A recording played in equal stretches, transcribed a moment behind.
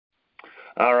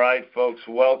All right, folks,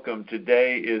 welcome.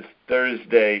 Today is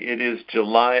Thursday. It is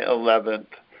July 11th,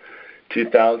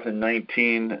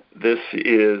 2019. This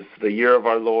is the year of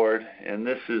our Lord, and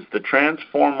this is the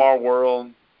Transform Our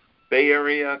World Bay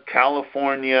Area,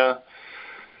 California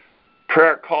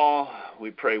prayer call.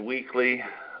 We pray weekly.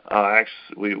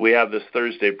 We have this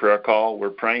Thursday prayer call. We're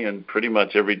praying pretty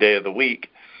much every day of the week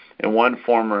in one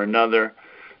form or another,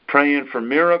 praying for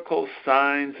miracles,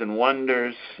 signs, and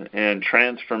wonders and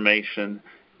transformation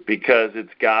because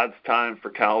it's God's time for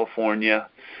California.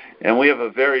 And we have a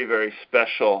very, very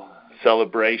special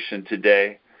celebration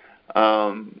today.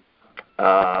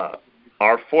 Our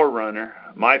forerunner,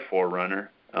 my forerunner,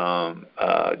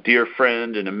 a dear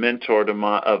friend and a mentor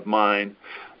of mine,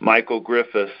 Michael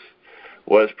Griffiths,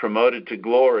 was promoted to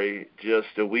glory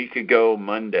just a week ago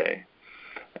Monday.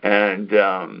 And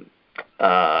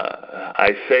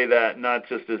I say that not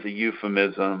just as a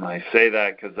euphemism. I say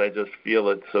that because I just feel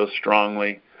it so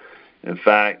strongly. In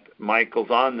fact, Michael's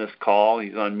on this call.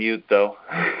 He's on mute, though.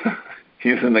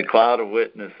 He's in the cloud of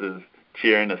witnesses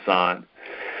cheering us on.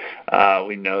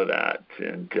 We know that.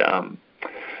 And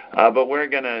but we're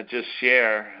going to just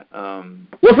share.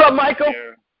 What's up, Michael?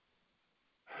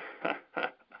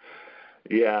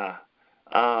 Yeah.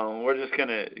 We're just going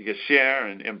to share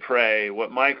and pray.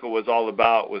 What Michael was all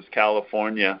about was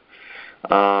California.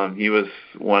 He was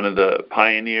one of the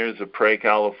pioneers of Pray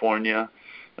California.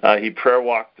 He prayer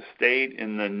walked the state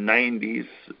in the 90s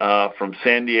from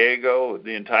San Diego,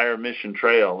 the entire Mission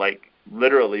Trail, like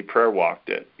literally prayer walked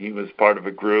it. He was part of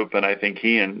a group, and I think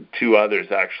he and two others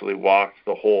actually walked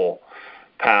the whole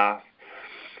path.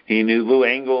 He knew Lou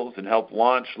Engle and helped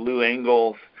launch Lou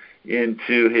Engle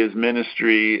into his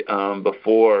ministry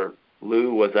before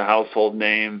Lou was a household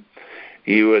name.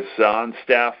 He was on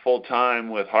staff full-time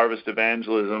with Harvest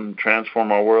Evangelism,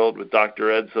 Transform Our World with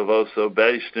Dr. Ed Silvoso,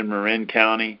 based in Marin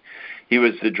County. He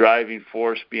was the driving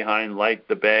force behind Light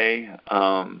the Bay,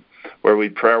 where we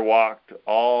prayer walked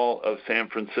all of San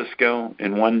Francisco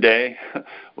in one day.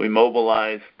 We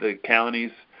mobilized the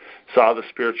counties, saw the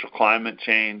spiritual climate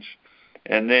change.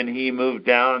 And then he moved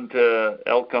down to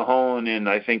El Cajon in,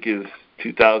 I think, is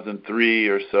 2003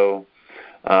 or so,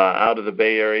 out of the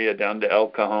Bay Area down to El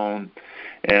Cajon,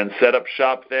 and set up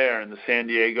shop there in the San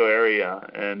Diego area,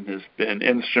 and has been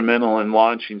instrumental in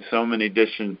launching so many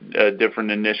different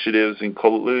initiatives,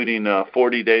 including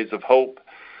 40 Days of Hope,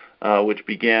 which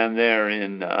began there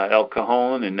in El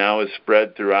Cajon and now is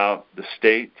spread throughout the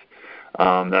state.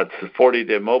 That's the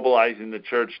 40-day mobilizing the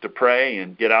church to pray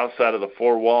and get outside of the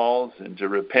four walls and to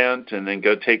repent and then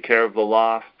go take care of the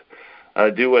lost,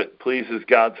 do what pleases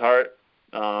God's heart,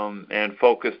 and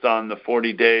focused on the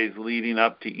 40 days leading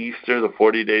up to Easter, the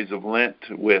 40 days of Lent,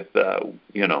 with,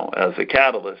 as a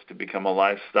catalyst to become a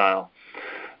lifestyle.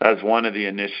 That's one of the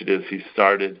initiatives he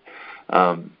started.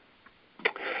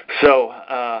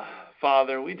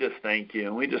 Father, we just thank you,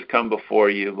 and we just come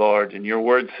before you, Lord. And your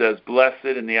word says, blessed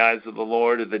in the eyes of the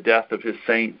Lord are the death of his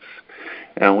saints.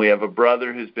 And we have a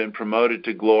brother who's been promoted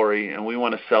to glory, and we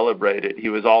want to celebrate it. He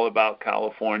was all about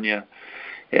California.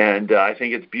 And I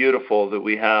think it's beautiful that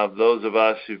we have those of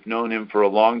us who've known him for a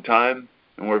long time,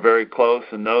 and we're very close,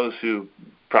 and those who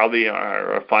probably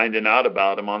are finding out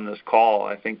about him on this call.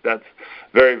 I think that's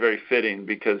very, very fitting,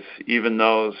 because even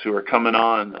those who are coming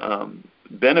on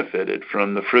benefited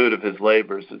from the fruit of his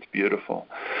labors. It's beautiful.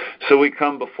 So we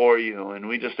come before you, and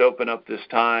we just open up this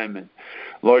time. And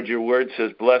Lord, your word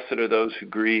says, blessed are those who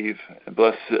grieve,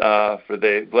 blessed are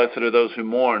those who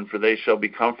mourn, for they shall be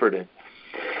comforted.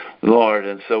 Lord,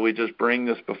 and so we just bring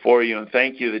this before you and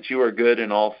thank you that you are good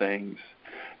in all things.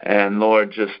 And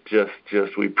Lord,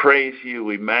 just we praise you,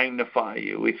 we magnify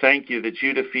you. We thank you that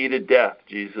you defeated death,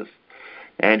 Jesus,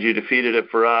 and you defeated it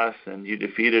for us, and you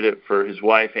defeated it for his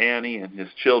wife Annie and his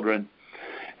children,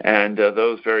 and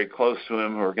those very close to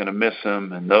him who are going to miss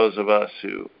him, and those of us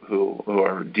who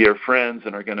are dear friends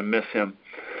and are going to miss him.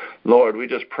 Lord, we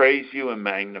just praise you and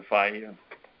magnify you.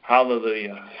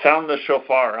 Hallelujah. Sound the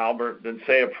shofar, Albert, then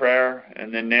say a prayer,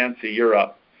 and then Nancy, you're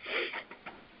up.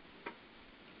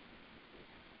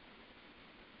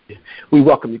 We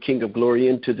welcome you, King of Glory,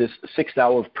 into this 6th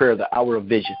hour of prayer, the hour of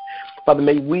vision. Father,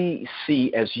 may we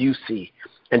see as you see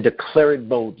and declare it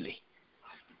boldly.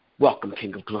 Welcome,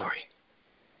 King of Glory.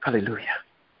 Hallelujah.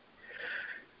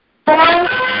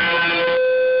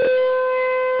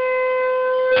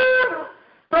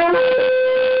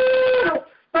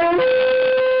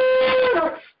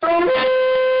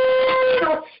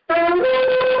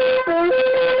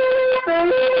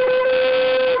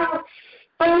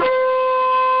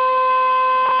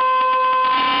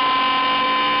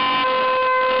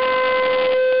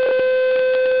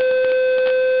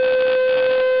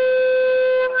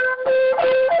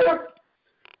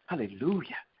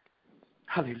 Hallelujah.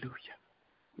 Hallelujah.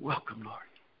 Welcome, Lord.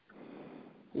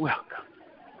 Welcome.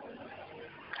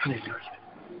 Hallelujah.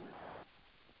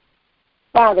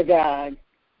 Father God,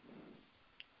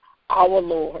 our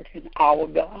Lord and our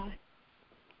God,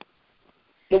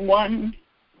 the one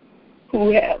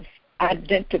who has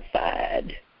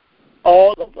identified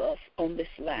all of us on this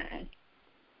line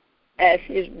as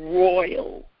his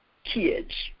royal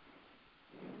kids,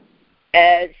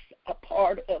 as a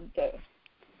part of the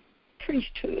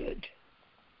priesthood,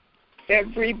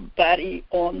 everybody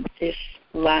on this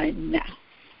line now.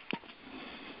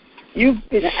 You've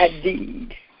been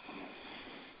ID'd.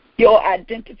 Your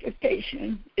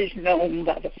identification is known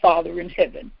by the Father in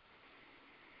heaven.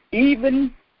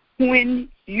 Even when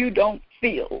you don't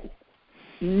feel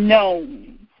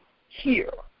known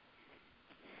here,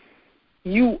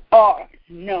 you are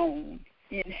known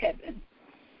in heaven.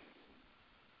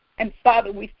 And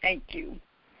Father, we thank you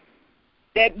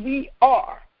that we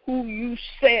are who you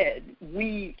said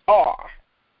we are.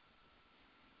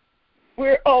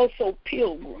 We're also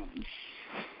pilgrims.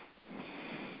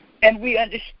 And we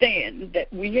understand that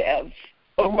we have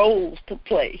a role to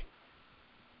play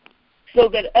so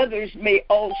that others may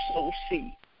also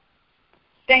see.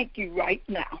 Thank you right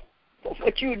now for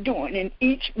what you're doing in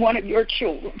each one of your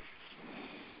children,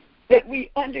 that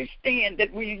we understand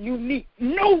that we're unique.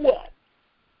 No one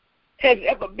has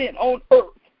ever been on earth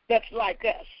that's like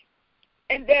us.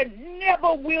 And there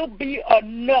never will be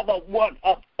another one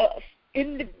of us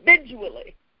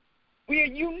individually. We are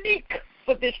unique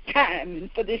for this time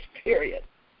and for this period.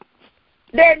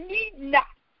 There need not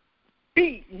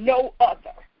be no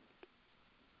other,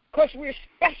 because we're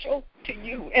special to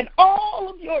you, and all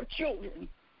of your children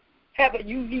have a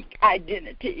unique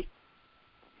identity.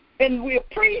 And we're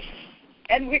priests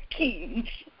and we're kings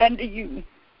under you.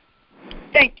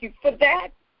 Thank you for that.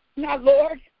 Now,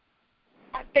 Lord,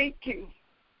 I thank you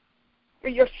for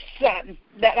your son,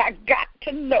 that I got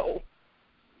to know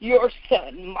your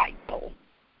son, Michael.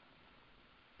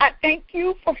 I thank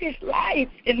you for his life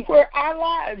and where our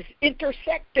lives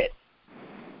intersected.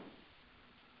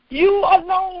 You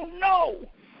alone know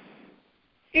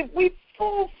if we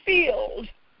fulfilled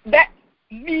that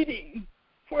meeting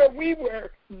where we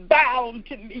were bound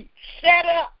to meet, set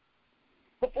up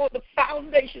before the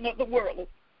foundation of the world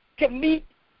to meet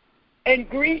and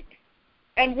greet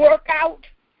and work out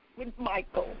with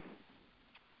Michael.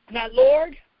 Now,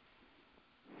 Lord,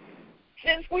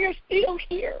 since we are still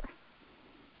here,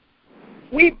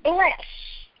 we bless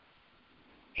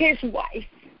his wife,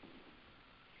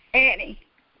 Annie,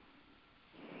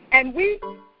 and we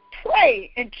pray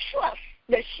and trust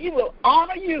that she will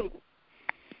honor you,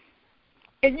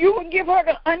 and you will give her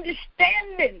the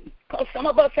understanding, because some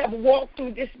of us have walked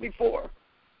through this before.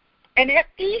 And at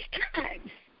these times,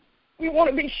 we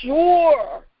want to be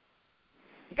sure,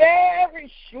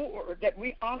 very sure, that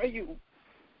we honor you.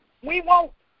 We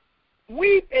won't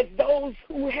weep as those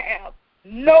who have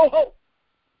no hope.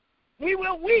 We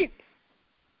will weep,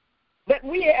 but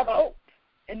we have hope,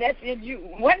 and that's in you.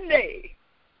 One day,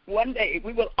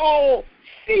 we will all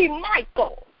see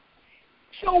Michael.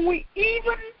 So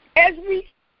even as we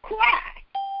cry,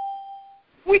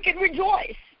 we can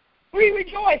rejoice. We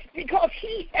rejoice because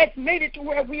he has made it to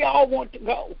where we all want to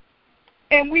go.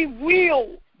 And we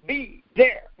will be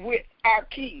there with our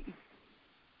King.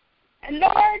 And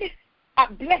Lord, I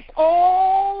bless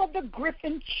all of the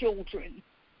Griffin children.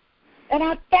 And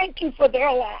I thank you for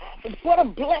their lives. And what a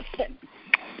blessing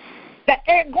that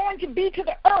they're going to be to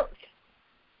the earth.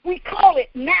 We call it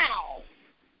now.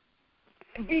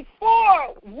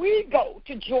 Before we go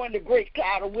to join the great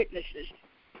cloud of witnesses,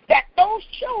 that those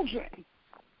children,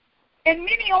 and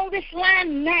many on this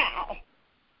line now,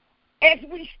 as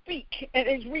we speak and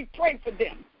as we pray for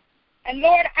them. And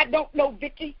Lord, I don't know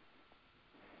Vicki,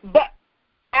 but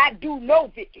I do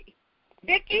know Vicki.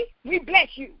 Vicki, we bless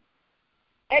you.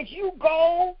 As you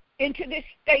go into this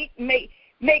state, may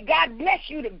God bless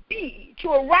you to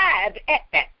arrive at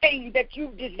that thing that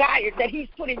you've desired, that he's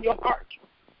put in your heart.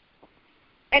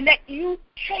 And that you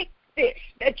take this,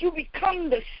 that you become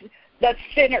the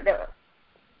senator,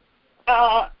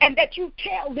 and that you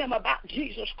tell them about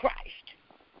Jesus Christ.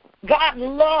 God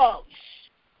loves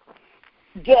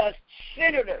the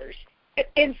senators.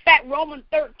 In fact, Romans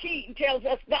 13 tells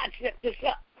us God set this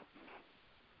up.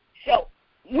 So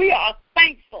we are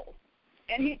thankful,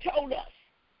 and he told us.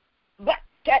 But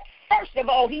that first of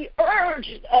all, he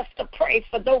urged us to pray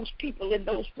for those people in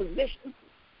those positions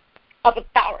of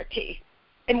authority.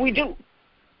 And we do.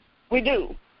 We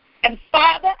do. And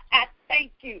Father, I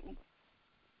thank you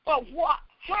for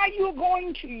how you're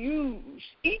going to use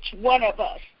each one of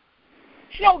us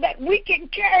so that we can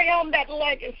carry on that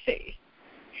legacy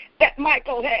that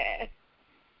Michael had.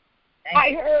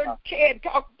 I heard Ted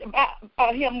talk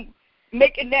about him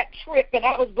making that trip, and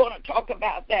I was going to talk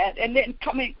about that, and then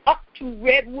coming up to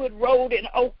Redwood Road in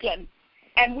Oakland,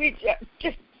 and we just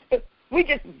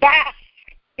basked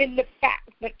in the fact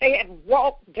that they had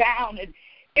walked down, and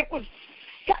it was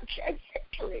such a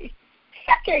victory.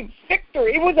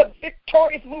 It was a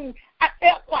victorious move. I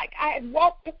felt like I had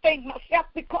walked the thing myself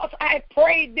because I had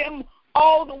prayed them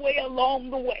all the way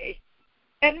along the way.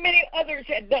 And many others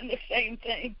had done the same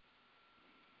thing.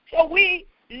 So we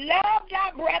loved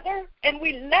our brother, and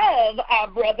we love our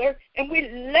brother, and we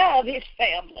love his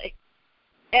family.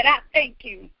 And I thank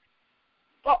you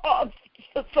for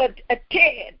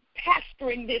Ted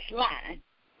pastoring this line,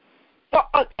 for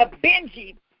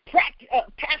Benji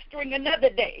pastoring another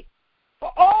day,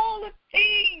 for all the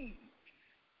things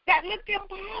that looked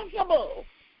impossible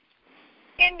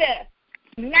in the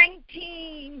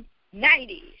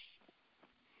 1990s.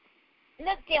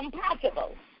 Looked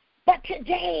impossible. But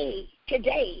today,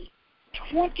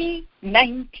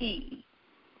 2019,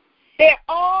 they're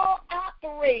all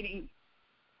operating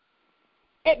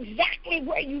exactly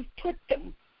where you put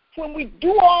them. When we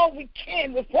do all we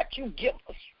can with what you give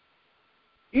us,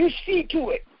 you see to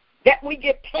it that we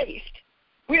get placed.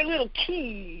 We're little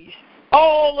keys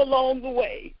all along the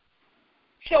way.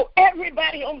 So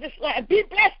everybody on this line, be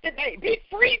blessed today. Be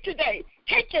free today.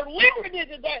 Take your liberty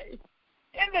today.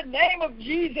 In the name of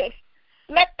Jesus,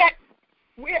 let that,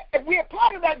 we're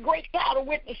part of that great cloud of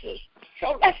witnesses.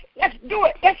 So let's do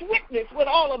it. Let's witness with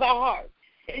all of our heart.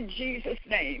 In Jesus'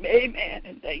 name, amen,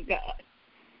 and thank God.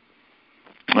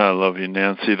 I love you,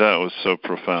 Nancy. That was so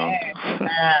profound.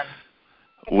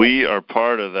 We are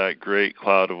part of that great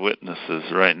cloud of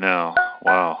witnesses right now.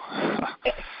 Wow.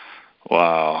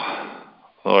 Wow.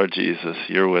 Lord Jesus,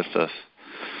 you're with us.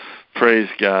 Praise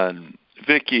God.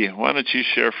 Vicki, why don't you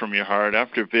share from your heart?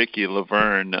 After Vicki,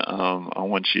 Laverne, I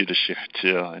want you to share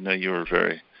too. I know you were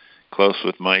very close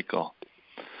with Michael.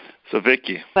 So,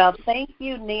 Vicki. Well, thank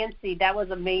you, Nancy. That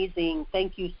was amazing.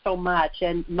 Thank you so much.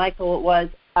 And Michael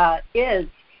is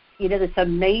this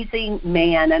amazing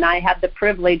man, and I had the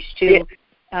privilege to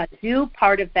do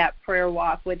part of that prayer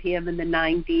walk with him in the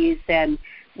 90s and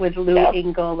with Lou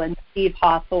Engle and Steve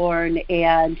Hawthorne,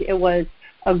 and it was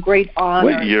a great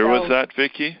honor. What year was that,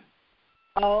 Vicki?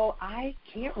 Oh, I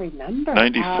can't remember.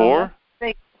 94?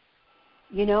 I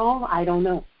don't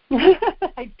know.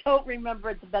 I don't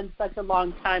remember. It's been such a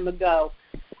long time ago.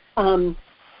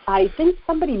 I think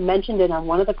somebody mentioned it on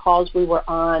one of the calls we were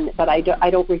on, but I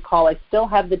don't recall. I still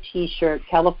have the T-shirt,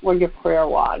 California Prayer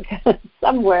Walk,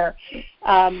 somewhere.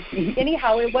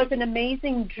 Anyhow, it was an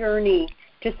amazing journey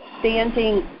just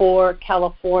standing for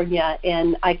California,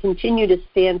 and I continue to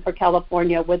stand for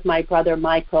California with my brother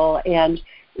Michael. And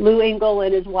Lou Engle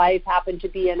and his wife happened to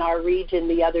be in our region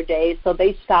the other day, so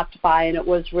they stopped by, and it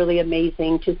was really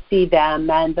amazing to see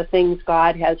them and the things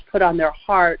God has put on their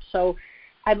heart. So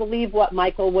I believe what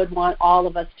Michael would want all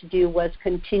of us to do was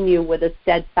continue with a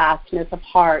steadfastness of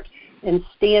heart and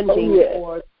standing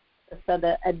for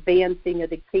the advancing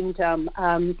of the kingdom.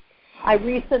 I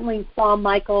recently saw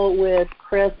Michael with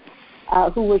Chris,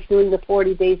 who was doing the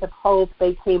 40 Days of Hope.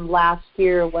 They came last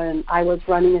year when I was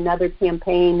running another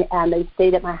campaign, and they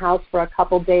stayed at my house for a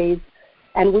couple days.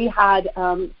 And we had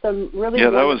some really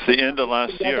that was the end of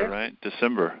last year, right?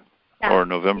 December or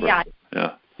November.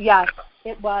 Yeah,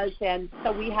 it was. And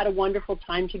so we had a wonderful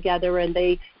time together, and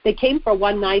they came for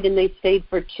one night and they stayed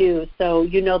for two. So,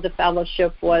 the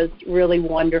fellowship was really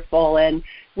wonderful. And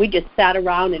we just sat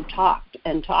around and talked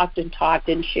and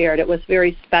shared. It was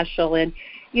very special. And,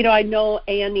 I know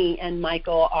Annie and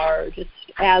Michael are just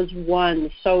as one,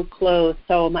 so close.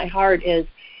 So my heart is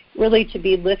really to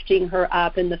be lifting her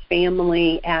up in the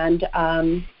family and,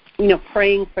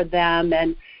 praying for them.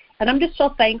 And I'm just so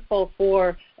thankful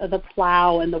for the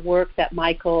plow and the work that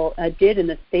Michael did in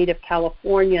the state of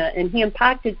California. And he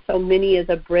impacted so many as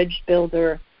a bridge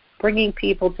builder, bringing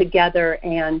people together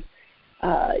and,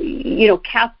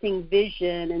 casting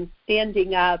vision and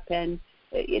standing up. And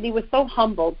he was so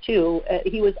humble, too.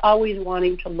 He was always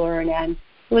wanting to learn. And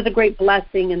it was a great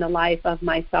blessing in the life of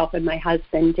myself and my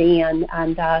husband, Dan.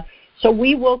 And so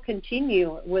we will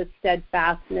continue with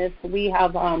steadfastness. We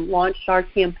have launched our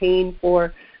campaign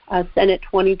for Senate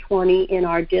 2020 in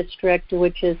our district,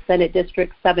 which is Senate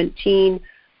District 17,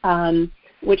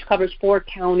 which covers 4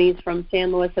 counties from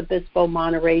San Luis Obispo,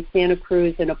 Monterey, Santa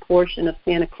Cruz, and a portion of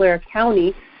Santa Clara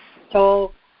County.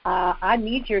 So I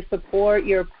need your support,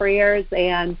 your prayers,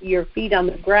 and your feet on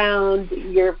the ground,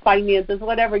 your finances,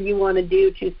 whatever you want to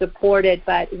do to support it.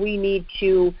 But we need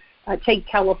to take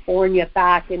California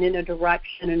back and in a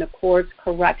direction and a course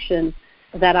correction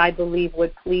that I believe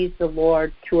would please the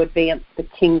Lord to advance the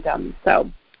kingdom.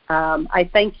 So I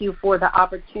thank you for the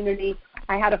opportunity.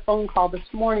 I had a phone call this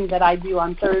morning that I do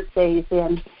on Thursdays,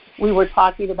 and we were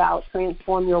talking about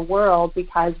Transform Your World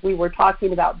because we were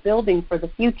talking about building for the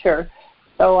future.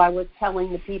 So I was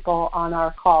telling the people on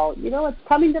our call, it's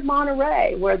coming to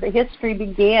Monterey, where the history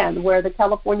began, where the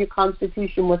California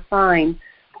Constitution was signed.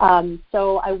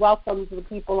 So I welcomed the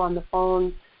people on the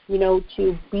phone,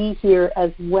 to be here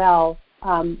as well.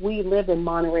 We live in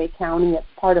Monterey County. It's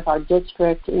part of our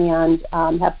district, and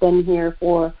have been here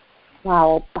for,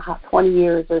 about 20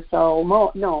 years or so.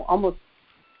 No, almost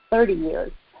 30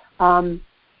 years.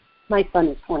 My son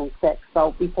is 26,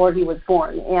 so before he was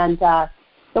born. And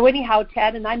so anyhow,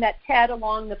 Ted, and I met Ted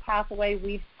along the pathway.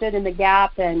 We've stood in the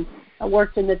gap and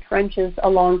worked in the trenches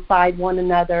alongside one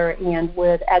another, and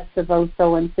with Ed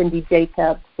Savoso and Cindy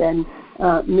Jacobs and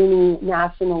many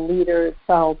national leaders.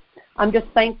 So I'm just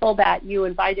thankful that you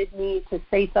invited me to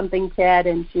say something, Ted,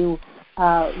 and to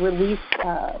release,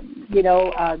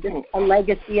 just a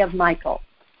legacy of Michael.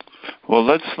 Well,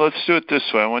 let's do it this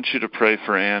way. I want you to pray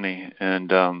for Annie, and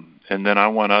then I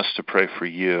want us to pray for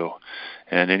you.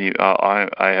 And I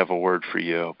have a word for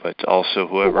you, but also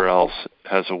whoever else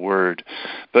has a word.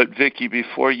 But Vicki,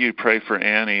 before you pray for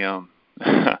Annie,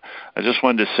 I just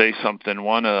wanted to say something.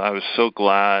 One, I was so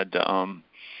glad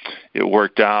it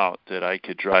worked out that I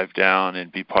could drive down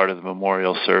and be part of the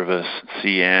memorial service,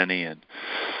 see Annie,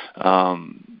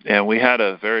 and we had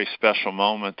a very special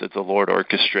moment that the Lord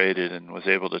orchestrated, and was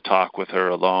able to talk with her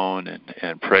alone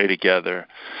and pray together,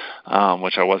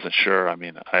 which I wasn't sure. I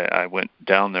mean, I went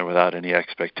down there without any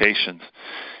expectations.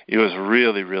 It was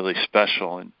really, really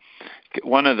special. And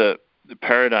one of the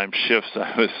paradigm shifts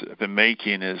I've been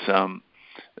making is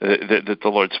that the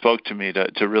Lord spoke to me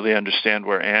to really understand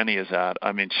where Annie is at.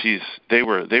 I mean, they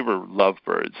were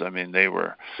lovebirds. I mean, they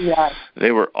were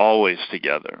always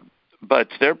together. But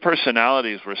their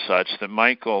personalities were such that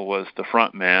Michael was the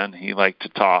front man. He liked to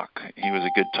talk. He was a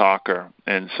good talker,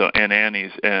 and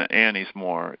Annie's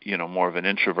more, more of an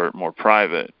introvert, more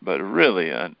private, but really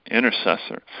an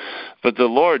intercessor. But the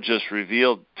Lord just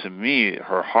revealed to me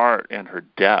her heart and her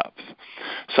depth.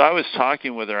 So I was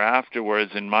talking with her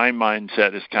afterwards, and my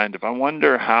mindset is kind of, I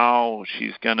wonder how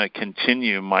she's going to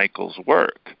continue Michael's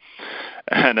work.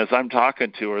 And as I'm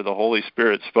talking to her, the Holy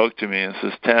Spirit spoke to me and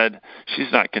says, Ted,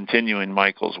 she's not continuing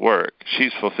Michael's work.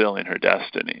 She's fulfilling her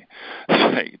destiny.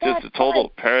 It's like just a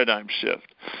total paradigm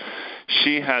shift.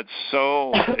 She had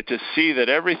to see that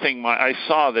I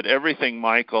saw that everything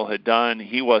Michael had done,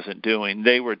 he wasn't doing,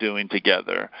 they were doing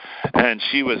together. And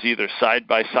she was either side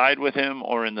by side with him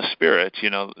or in the Spirit.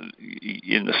 In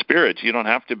the Spirit, you don't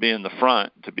have to be in the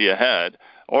front to be ahead,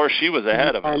 or she was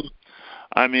ahead of him.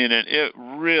 I mean, it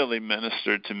really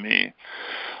ministered to me.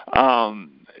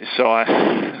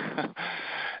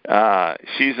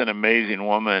 She's an amazing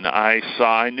woman. I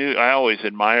always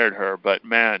admired her, but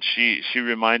man, she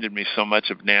reminded me so much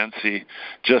of Nancy,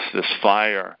 just this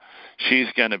fire. She's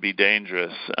going to be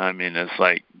dangerous. I mean, it's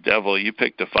like, devil, you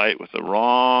picked a fight with the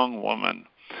wrong woman.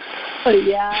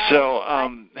 Yeah. So,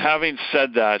 having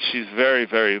said that, she's very,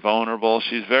 very vulnerable.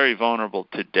 She's very vulnerable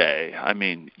today. I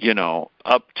mean,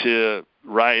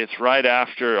 it's right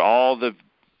after all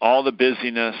the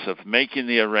busyness of making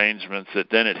the arrangements that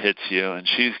then it hits you, and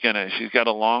she's got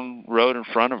a long road in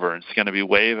front of her, and it's going to be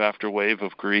wave after wave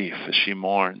of grief as she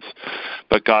mourns.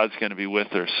 But God's going to be with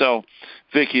her. So,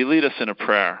 Vicki, lead us in a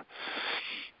prayer.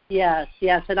 Yes,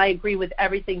 and I agree with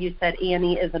everything you said.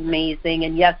 Annie is amazing,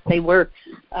 and yes, they were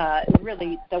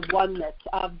really the oneness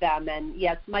of them. And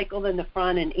yes, Michael in the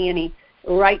front and Annie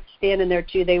right standing there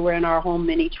too. They were in our home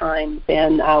many times,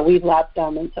 and we loved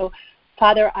them. And so,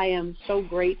 Father, I am so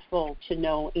grateful to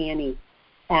know Annie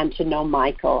and to know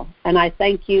Michael. And I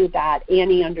thank you that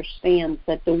Annie understands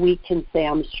that the weak can say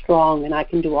I'm strong and I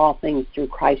can do all things through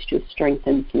Christ who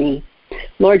strengthens me.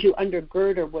 Lord, you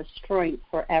undergird her with strength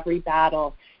for every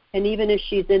battle. And even as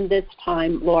she's in this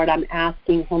time, Lord, I'm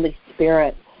asking, Holy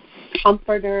Spirit,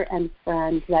 comforter and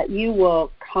friend, that you will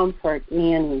comfort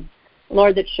Annie.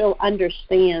 Lord, that she'll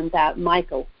understand that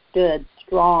Michael stood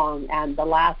strong and the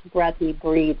last breath he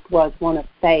breathed was one of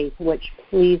faith, which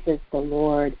pleases the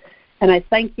Lord. And I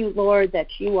thank you, Lord, that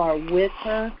you are with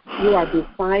her, you are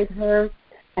beside her,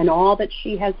 and all that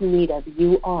she has need of,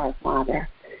 you are, Father.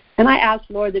 And I ask,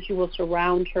 Lord, that you will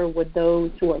surround her with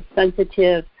those who are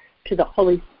sensitive to the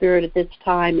Holy Spirit at this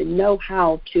time and know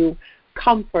how to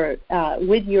comfort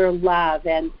with your love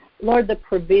and, Lord, the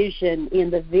provision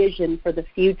and the vision for the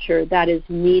future that is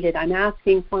needed. I'm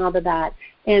asking, Father, that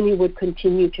Annie would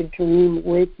continue to dream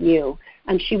with you,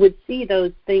 and she would see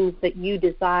those things that you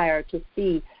desire to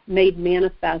see made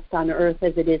manifest on earth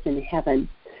as it is in heaven.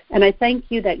 And I thank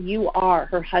you that you are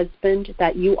her husband,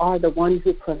 that you are the one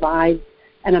who provides,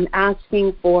 and I'm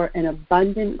asking for an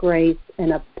abundant grace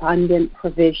and abundant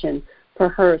provision for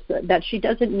her, so that she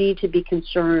doesn't need to be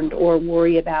concerned or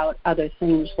worry about other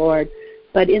things, Lord.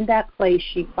 But in that place,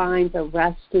 she finds a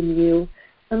rest in you.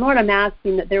 And Lord, I'm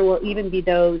asking that there will even be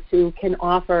those who can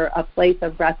offer a place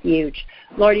of refuge.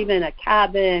 Lord, even a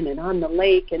cabin and on the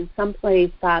lake and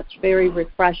someplace that's very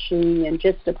refreshing and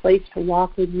just a place to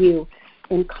walk with you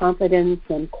in confidence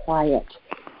and quiet.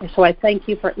 And so I thank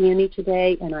you for Annie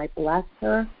today, and I bless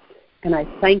her. And I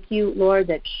thank you, Lord,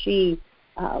 that she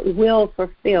will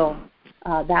fulfill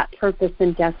that purpose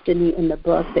and destiny in the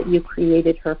book that you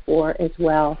created her for as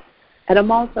well. And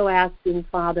I'm also asking,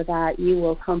 Father, that you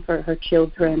will comfort her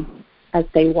children as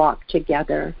they walk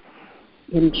together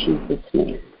in Jesus'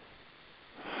 name.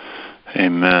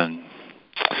 Amen.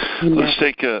 Amen. Let's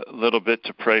take a little bit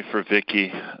to pray for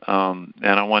Vicki. And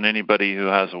I want anybody who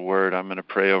has a word, I'm going to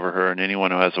pray over her. And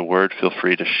anyone who has a word, feel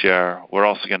free to share. We're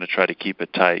also going to try to keep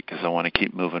it tight because I want to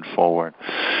keep moving forward.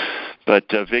 But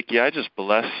Vicki, I just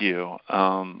bless you.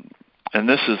 And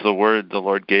this is the word the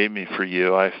Lord gave me for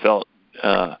you. I felt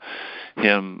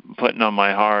him putting on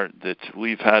my heart that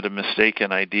we've had a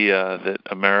mistaken idea that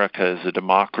America is a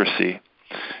democracy.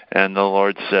 And the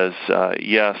Lord says,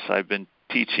 yes, I've been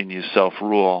teaching you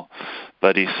self-rule,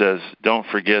 but he says, don't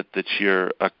forget that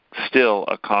you're still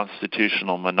a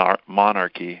constitutional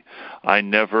monarchy. I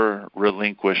never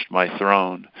relinquished my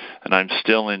throne, and I'm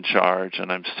still in charge,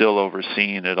 and I'm still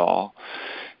overseeing it all.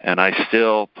 And I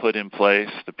still put in place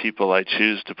the people I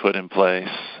choose to put in place.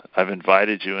 I've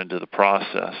invited you into the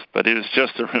process. But it was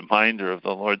just a reminder of the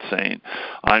Lord saying,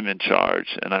 I'm in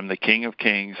charge, and I'm the King of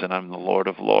Kings, and I'm the Lord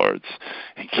of Lords.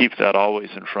 And keep that always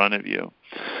in front of you.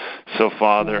 So,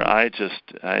 Father, I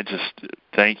just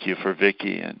thank you for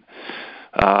Vicki, and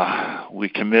we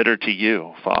commit her to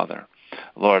you, Father.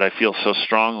 Lord, I feel so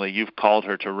strongly you've called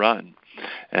her to run.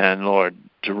 And, Lord,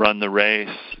 to run the race,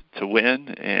 to win,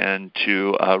 and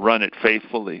to run it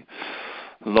faithfully.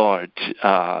 Lord,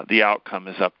 the outcome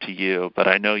is up to you, but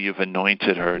I know you've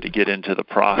anointed her to get into the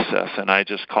process, and I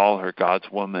just call her God's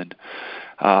woman.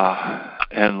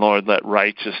 And, Lord, let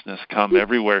righteousness come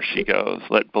everywhere she goes.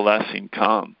 Let blessing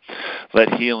come.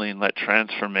 Let healing, let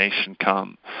transformation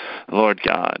come. Lord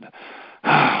God,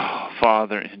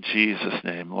 Father, in Jesus'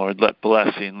 name, Lord, let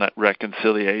blessing, let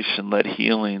reconciliation, let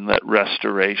healing, let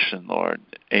restoration, Lord.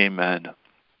 Amen.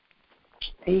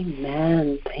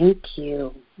 Amen. Thank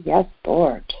you. Yes,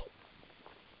 Lord.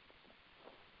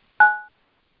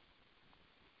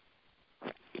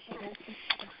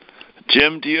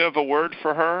 Jim, do you have a word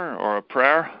for her or a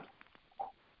prayer?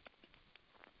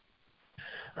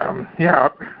 Yeah,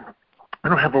 I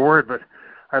don't have a word, but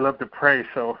I love to pray.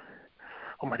 So,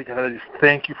 Almighty God, I just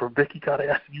thank you for Vicki, God. I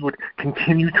ask that you would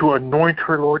continue to anoint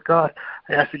her, Lord God.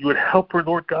 I ask that you would help her,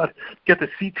 Lord God, get the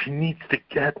seat she needs to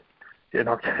get in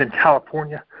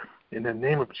California. In the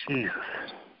name of Jesus.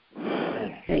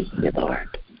 Amen. Thank you,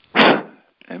 Lord.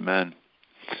 Amen.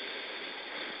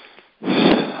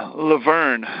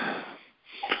 Laverne,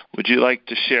 would you like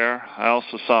to share? I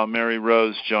also saw Mary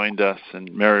Rose joined us,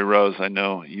 and Mary Rose, I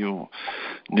know you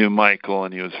knew Michael,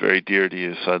 and he was very dear to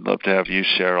you, so I'd love to have you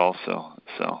share also.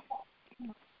 So.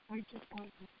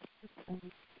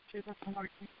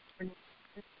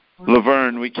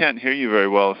 Laverne, we can't hear you very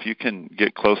well. If you can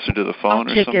get closer to the phone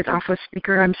or something. I'll take it off a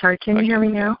speaker. I'm sorry. Can you hear me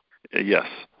now? Yes.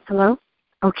 Hello?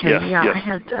 Okay. Yes, yeah, yes. I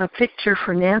had a picture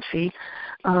for Nancy.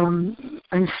 I'm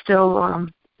still.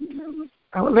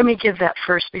 Let me give that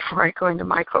first before I go into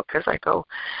Michael, because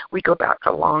we go back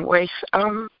a long ways.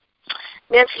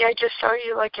 Nancy, I just saw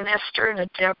you like an Esther and a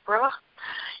Deborah,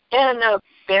 and a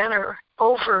banner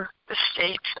over the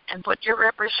state and what you're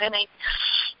representing.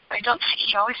 I don't see.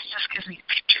 He always just gives me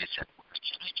pictures at work,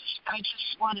 and I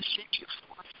just want to thank you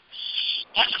for it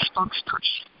as a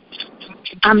spokesperson.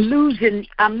 I'm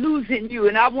losing you,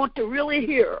 and I want to really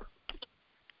hear.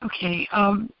 Okay,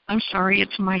 I'm sorry.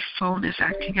 It's my phone is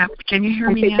acting up. Can you hear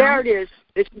me now? There it is.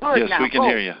 It's good yes, now. we can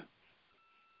hear you.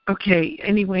 Okay,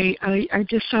 anyway, I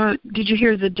just saw, did you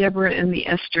hear the Deborah and the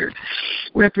Esther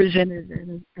represented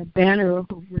in a banner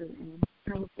over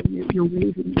California? You're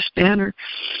waving this banner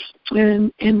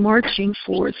and marching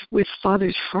forth with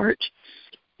Father's heart.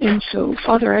 And so,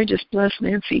 Father, I just bless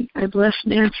Nancy. I bless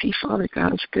Nancy, Father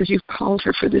God, because you've called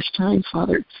her for this time,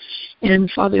 Father.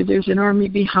 And, Father, there's an army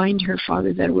behind her,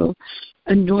 Father, that will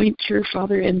anoint her,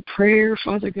 Father, in prayer,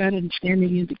 Father God, and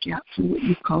standing in the gap for what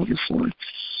you've called her for.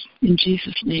 In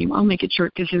Jesus' name. I'll make it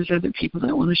short because there's other people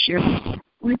that want to share.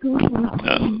 Michael,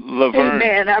 Laverne.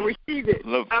 Amen. I receive it.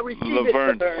 I receive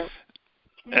Laverne. it, Laverne.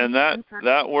 And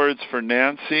that word's for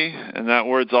Nancy, and that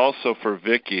word's also for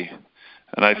Vicky.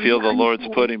 And I feel the Lord's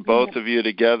putting both of you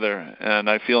together. And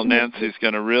I feel Nancy's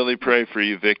going to really pray for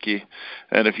you, Vicky.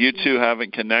 And if you two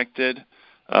haven't connected,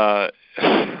 oh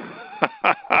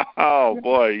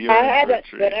boy, you're I haven't,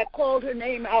 but I called her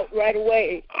name out right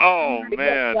away. Oh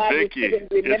man, Vicky,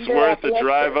 it's worth a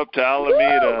drive up to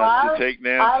Alameda to take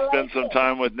Nancy, spend some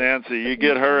time with Nancy. You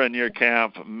get her in your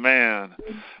camp, man.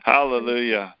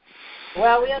 Hallelujah.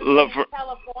 Well, we have to be in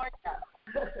California.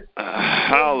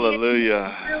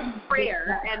 Hallelujah.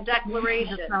 Prayer and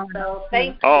declaration. So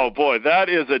thank you. Oh boy, that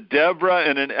is a Deborah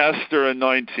and an Esther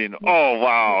anointing. Oh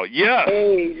wow, yes.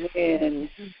 Amen.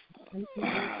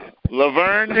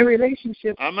 Laverne, the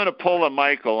relationship. I'm going to pull a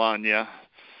Michael on you.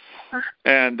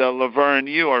 And Laverne,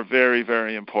 you are very,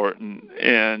 very important,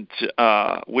 and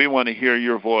we want to hear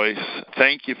your voice.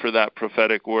 Thank you for that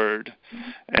prophetic word.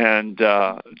 And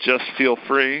just feel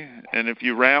free. And if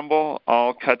you ramble,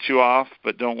 I'll cut you off,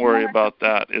 but don't worry about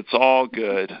that. It's all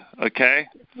good, okay?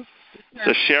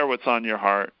 So share what's on your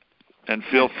heart, and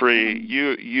feel free.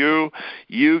 You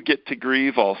get to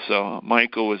grieve also.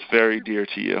 Michael was very dear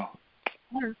to you.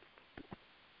 Yes.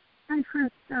 I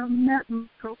first met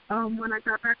Michael when I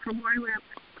got back from YWAM.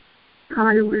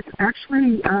 I was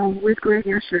actually with Greg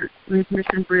Escher with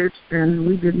Mission Bridge, and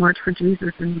we did March for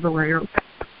Jesus in Vallejo.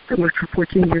 I worked for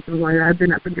 14 years in Vallejo. I've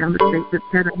been up and down the state, but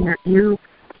Ted, I met you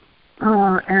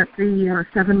at the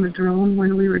 7 Madrone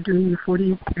when we were doing the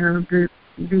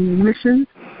missions.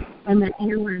 I met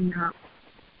you, and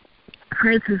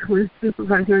Francis was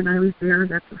supervisor, and I was there.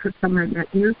 That's the first time I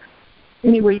met you.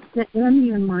 Anyway,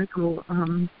 Annie and Michael,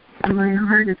 my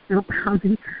heart is still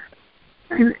pounding.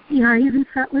 And I even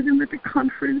sat with him at the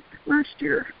conference last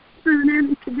year, with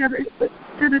Annie together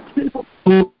at a table.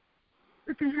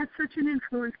 But they had such an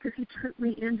influence because he took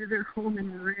me into their home in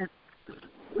Marin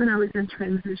when I was in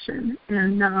transition,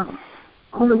 and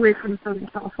all the way from Southern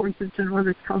California to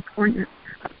Northern California.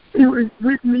 It was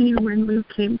with me when Lou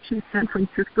came to San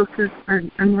Francisco, because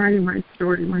I'm writing my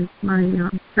story, my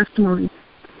testimony.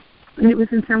 And it was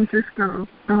in San Francisco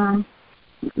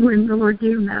when the Lord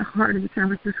gave him that heart in San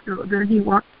Francisco. Then he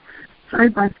walked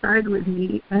side by side with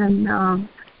me and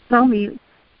saw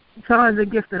the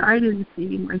gift that I didn't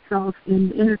see myself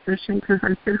in intercession, because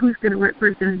I said, who's going to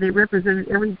represent it? They represented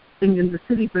everything in the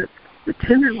city, but the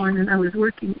Tenderloin, and I was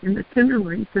working in the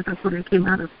Tenderloin because that's what I came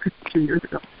out of 2 years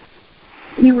ago.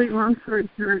 Anyway, long story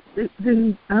short,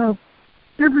 everything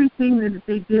that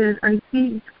they did, I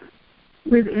see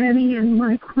with Annie and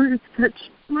Mike, were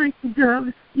such like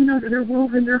doves, that are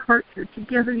woven, their hearts are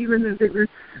together, even though they were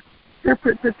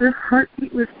separate, but their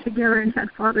heartbeat was together and had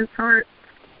Father's heart.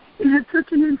 It had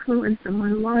such an influence in my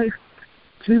life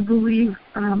to believe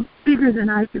bigger than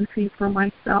I can see for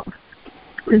myself.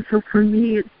 And so for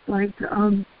me, it's like,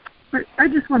 I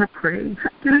just want to pray.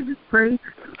 Can I just pray?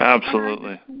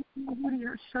 Absolutely.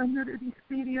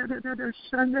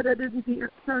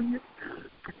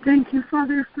 Thank you,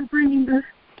 Father, for bringing us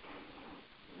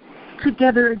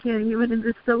together again, even in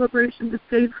this celebration, as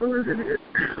painful as it is.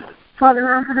 Father,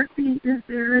 our heartbeat is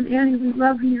there, and Annie, we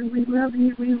love you, we love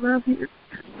you, we love you.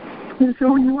 And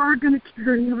so you are going to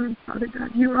carry on, Father God.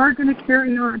 You are going to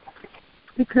carry on,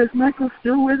 because Michael's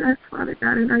still with us, Father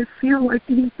God, and I feel like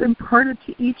he's imparted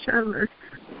to each of us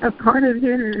a part of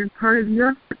him and part of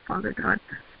your heart, Father God.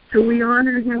 So we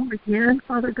honor him again,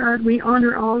 Father God. We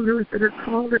honor all those that are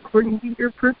called according to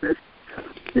your purpose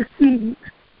to see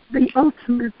the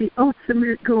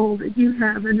ultimate goal that you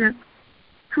have, and that's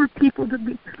for people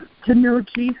to know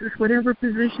Jesus, whatever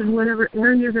position, whatever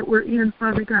area that we're in,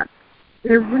 Father God.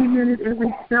 Every minute,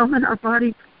 every cell in our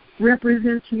body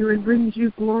represents you and brings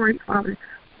you glory, Father.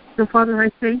 So, Father, I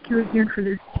thank you again for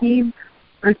this team.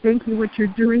 I thank you what you're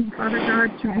doing, Father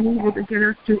God, to be able to get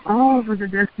us to all of the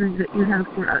destinies that you have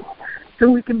for us,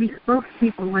 so we can be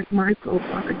spokespeople like Michael,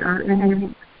 Father God, and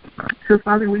Annie. So,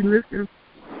 Father, we lift her.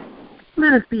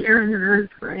 Let us be Aaron and Urs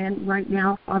for Annie right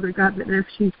now, Father God, that as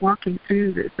she's walking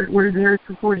through this, that we're there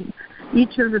supporting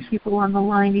each of the people on the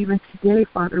line. Even today,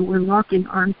 Father, we're locking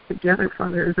arms together,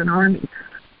 Father, as an army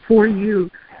for you.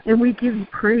 And we give you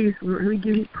praise, Lord. We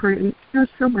give you praise. There's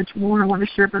so much more I want to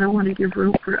share, but I want to give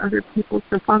room for other people.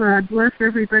 So, Father, I bless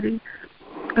everybody.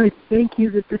 I thank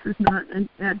you that this is not an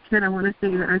ad. Ted, I want to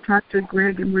say that I talked to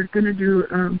Greg, and we're going to do,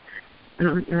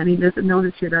 and he doesn't know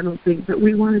this yet, I don't think, but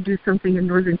we want to do something in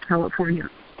Northern California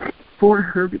for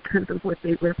her because of what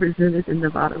they represented in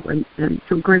Nevada. And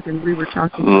so Greg and we were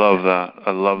talking. Love that.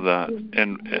 I love that.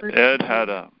 And Ed had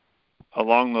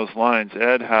along those lines,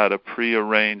 Ed had a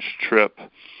prearranged trip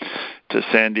to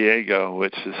San Diego,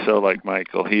 which is so like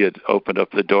Michael. He had opened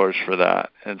up the doors for that.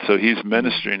 And so he's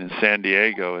ministering in San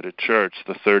Diego at a church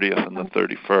the 30th and the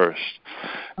 31st.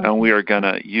 And we are going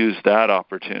to use that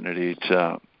opportunity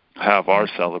to have our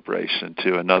celebration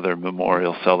to another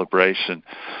memorial celebration.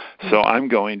 So I'm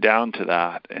going down to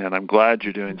that, and I'm glad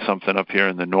you're doing something up here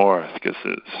in the north because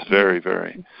it's very,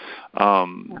 very.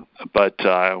 But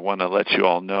I want to let you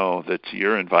all know that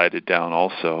you're invited down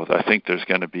also. I think there's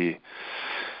going to be,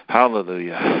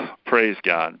 hallelujah, praise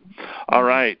God. All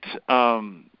right.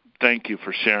 Thank you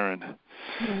for sharing.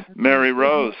 Mary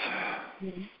Rose.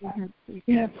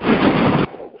 Yeah.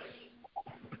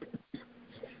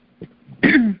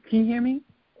 Can you hear me?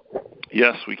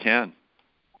 Yes, we can.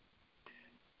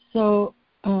 So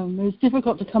it was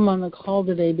difficult to come on the call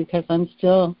today because I'm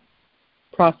still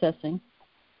processing.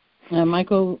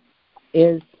 Michael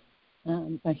is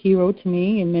a hero to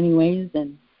me in many ways,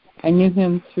 and I knew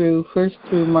him through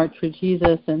March for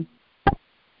Jesus, and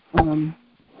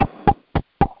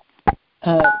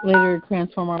later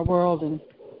Transform Our World, and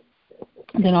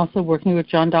then also working with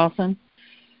John Dawson.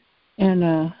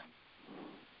 And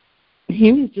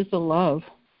he was just a love.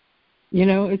 You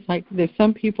know, it's like there's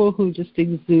some people who just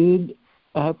exude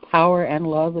power and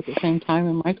love at the same time,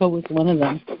 and Michael was one of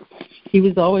them. He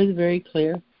was always very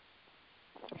clear,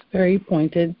 very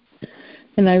pointed,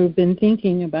 and I've been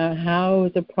thinking about how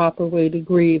is a proper way to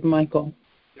grieve Michael.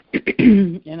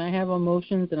 And I have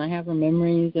emotions, and I have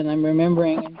memories, and I'm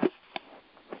remembering.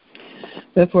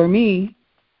 But for me,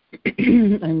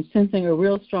 I'm sensing a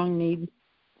real strong need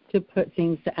to put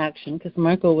things to action, because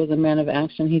Michael was a man of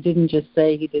action. He didn't just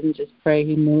say, he didn't just pray,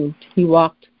 he moved. He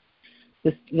walked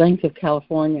the length of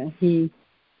California. He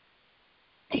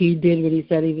did what he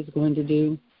said he was going to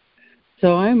do.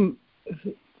 So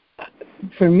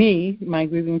for me, my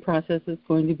grieving process is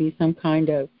going to be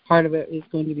part of it is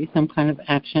going to be some kind of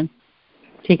action,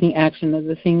 taking action of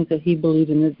the things that he believed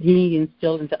in, that he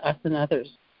instilled into us and others.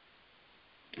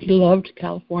 He loved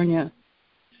California.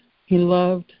 He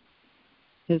loved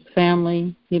his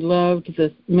family. He loved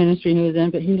the ministry he was in,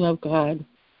 but he loved God.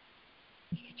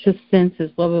 Just sense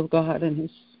his love of God and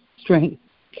his strength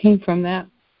came from that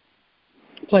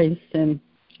place and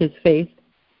his faith.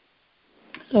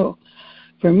 So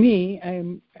for me, I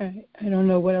don't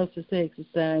know what else to say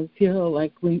except that I feel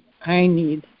like I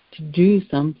need to do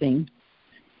something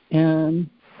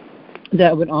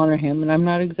that would honor him. And I'm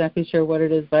not exactly sure what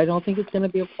it is, but I don't think it's going to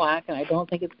be a plaque, and I don't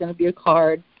think it's going to be a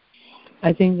card.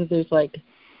 I think that there's like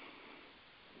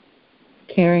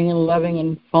caring and loving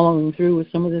and following through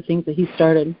with some of the things that he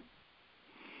started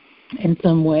in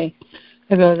some way.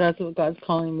 I feel that's what God's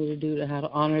calling me to do, to how to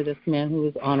honor this man who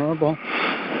is honorable.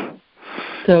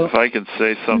 So, if I can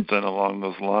say something along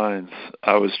those lines,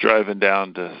 I was driving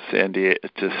down to San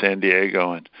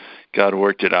Diego, and God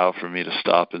worked it out for me to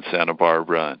stop in Santa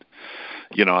Barbara. And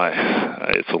you know,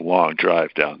 it's a long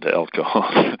drive down to El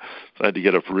Cajon, so I had to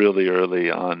get up really early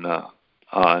on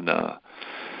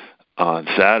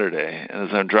Saturday. And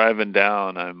as I'm driving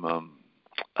down,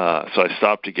 so I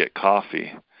stopped to get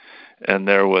coffee, and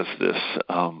there was this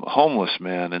homeless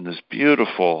man in this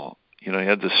beautiful, he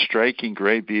had this striking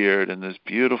gray beard and this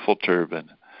beautiful turban.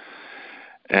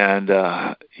 And,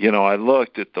 I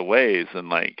looked at the Waze, and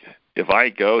like, if I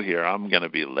go here, I'm going to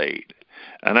be late.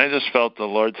 And I just felt the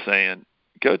Lord saying,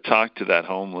 go talk to that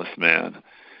homeless man.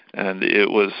 And it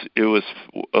was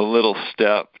a little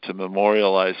step to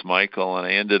memorialize Michael, and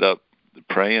I ended up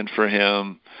praying for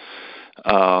him.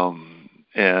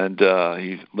 And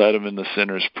he led him in the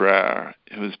sinner's prayer.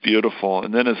 It was beautiful.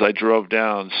 And then as I drove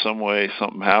down,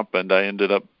 something happened. I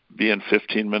ended up being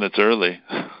 15 minutes early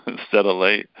instead of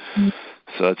late. Mm-hmm.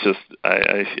 So it's just,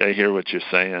 I hear what you're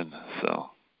saying. So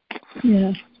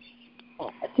yeah.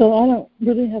 So I don't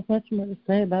really have much more to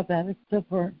say about that, except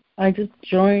for I just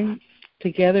joined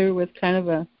together with kind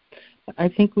of I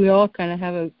think we all kind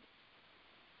of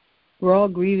we're all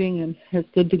grieving, and it's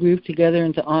good to grieve together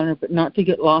and to honor, but not to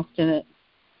get lost in it.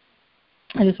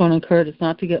 I just want to encourage us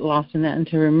not to get lost in that, and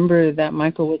to remember that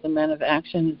Michael was a man of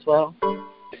action as well.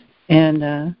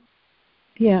 And,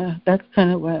 that's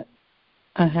kind of what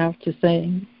I have to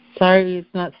say. Sorry it's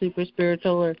not super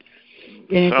spiritual or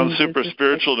anything. Sounds super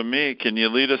spiritual to me. Can you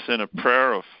lead us in a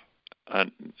prayer of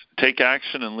take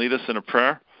action and lead us in a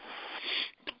prayer?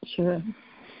 Sure.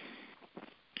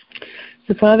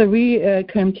 So, Father, we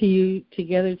come to you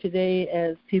together today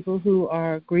as people who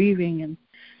are grieving, and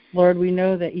Lord, we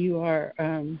know that you are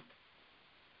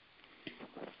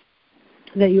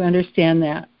that you understand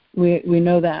that. We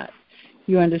know that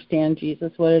you understand,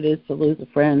 Jesus, what it is to lose a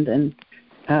friend and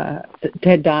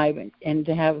to die and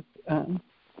to have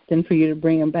than for you to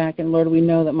bring him back. And Lord, we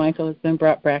know that Michael has been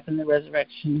brought back in the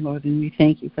resurrection, Lord, and we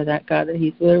thank you for that, God, that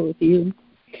he's there with you.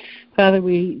 Father,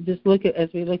 we just as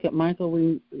we look at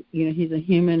Michael, he's a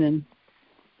human and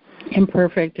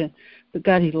imperfect, but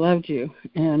God, he loved you,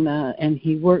 and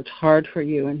he worked hard for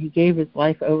you, and he gave his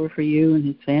life over for you and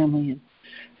his family. And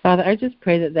Father, I just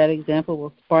pray that example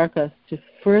will spark us to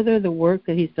further the work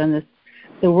that he's done.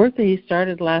 The work that he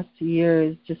started last year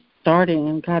is just starting,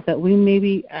 and God, that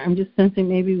I'm just sensing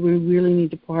maybe we really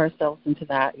need to pour ourselves into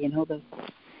that,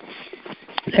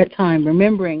 that time,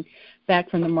 remembering back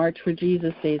from the March for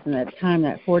Jesus days and that time,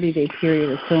 that 40-day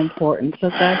period is so important. So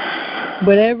God,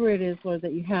 whatever it is, Lord,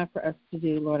 that you have for us to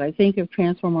do, Lord, I think of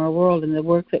Transform Our World and the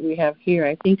work that we have here.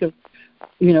 I think of,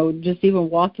 just even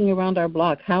walking around our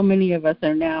block, how many of us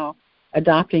are now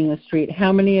adopting a street?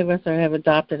 How many of us have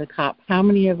adopted a cop? How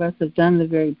many of us have done the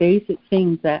very basic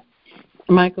things that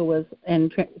Michael was,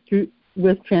 and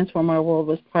with Transform Our World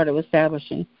was part of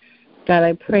establishing? God,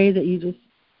 I pray that you just,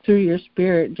 through your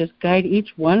Spirit, just guide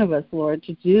each one of us, Lord,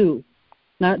 to do,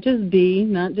 not just be,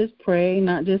 not just pray,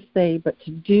 not just say, but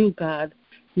to do, God,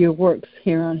 your works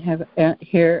here on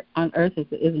earth as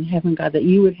it is in heaven, God, that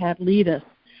you would lead us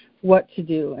what to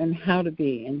do and how to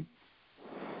be, and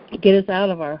get us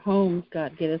out of our homes,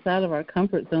 God, get us out of our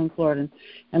comfort zones, Lord,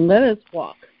 and let us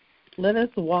walk. Let us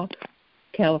walk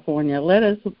California. Let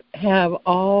us have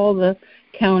all the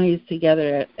counties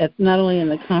together, at not only in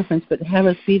the conference, but have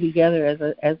us be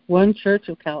together as one church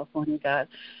of California, God.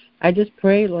 I just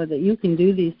pray, Lord, that you can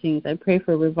do these things. I pray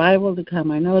for revival to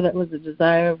come. I know that was a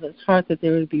desire of his heart, that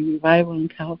there would be revival in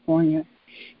California,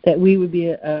 that we would be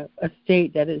a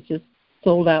state that is just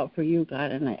sold out for you,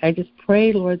 God. And I just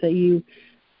pray, Lord, that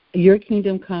your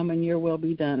kingdom come and your will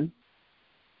be done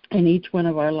in each one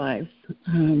of our lives.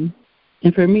 And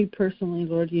for me personally,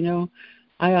 Lord,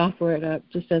 I offer it up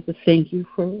just as a thank you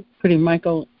for putting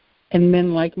Michael and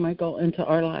men like Michael into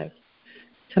our lives,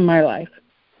 to my life.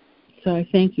 So I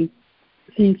thank you.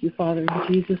 Thank you, Father,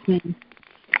 in Jesus' name.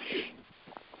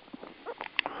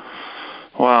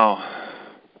 Wow.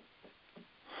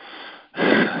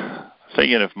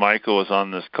 Thinking if Michael was on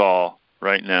this call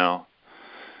right now,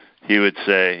 he would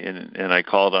say, and I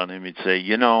called on him, he'd say,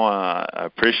 I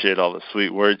appreciate all the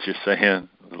sweet words you're saying.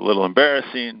 A little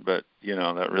embarrassing, but,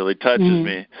 that really touches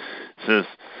me. He says,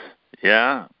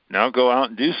 yeah, now go out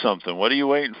and do something. What are you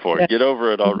waiting for? Yep. Get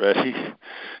over it already.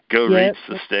 Go reach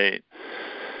the state.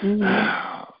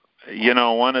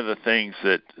 Mm-hmm. One of the things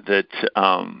that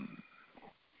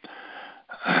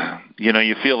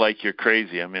you feel like you're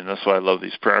crazy. I mean, that's why I love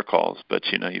these prayer calls. But,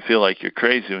 you feel like you're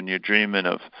crazy when you're dreaming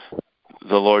of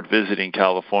the Lord visiting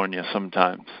California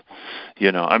sometimes.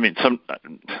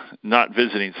 Not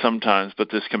visiting sometimes, but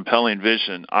this compelling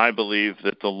vision. I believe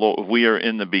that we are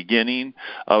in the beginning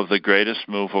of the greatest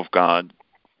move of God,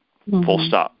 full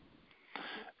stop.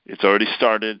 It's already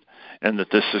started, and that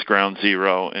this is ground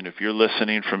zero. And if you're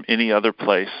listening from any other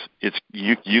place,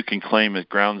 you can claim it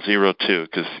ground zero too,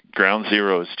 because ground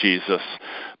zero is Jesus.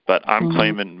 But I'm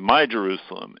claiming my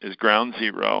Jerusalem is ground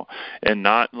zero, and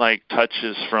not like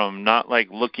not like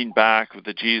looking back with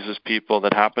the Jesus people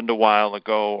that happened a while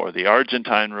ago, or the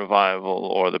Argentine revival,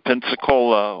 or the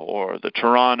Pensacola, or the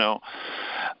Toronto,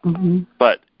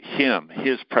 but him,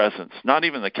 his presence, not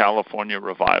even the California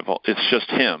revival. It's just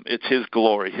him. It's his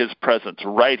glory, his presence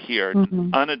right here,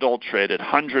 unadulterated,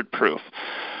 100 proof.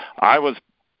 I was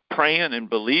praying and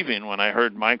believing when I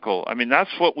heard Michael. I mean,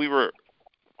 that's what we were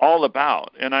all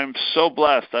about. And I'm so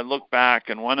blessed. I look back,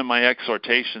 and one of my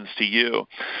exhortations to you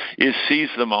is seize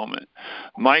the moment.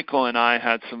 Michael and I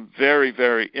had some very,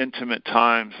 very intimate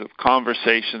times of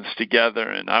conversations together,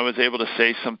 and I was able to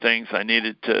say some things I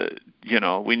needed to,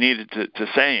 we needed to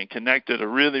say, and connect at a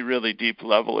really, really deep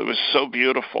level. It was so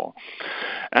beautiful.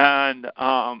 And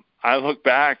I look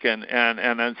back and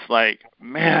it's like,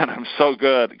 man, I'm so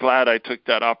glad I took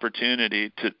that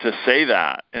opportunity to say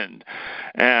that.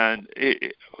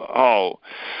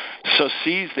 So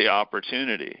seize the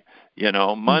opportunity.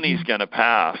 Money's going to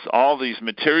pass. All these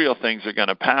material things are going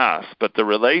to pass, but the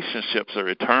relationships are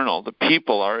eternal. The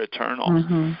people are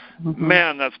eternal.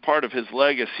 Man, that's part of his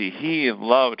legacy. He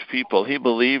loved people. He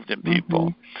believed in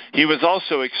people. He was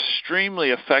also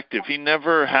extremely effective. He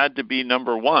never had to be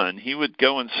number one. He would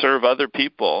go and serve other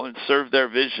people and serve their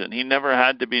vision. He never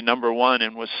had to be number one,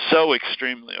 and was so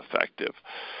extremely effective.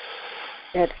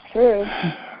 That's true.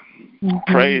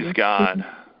 Praise God.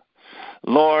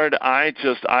 Lord,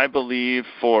 I believe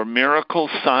for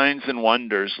miracles, signs, and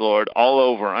wonders, Lord, all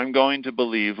over. I'm going to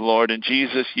believe, Lord. And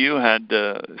Jesus, you had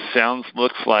to,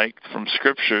 looks like from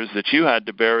scriptures, that you had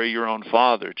to bury your own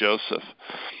father, Joseph.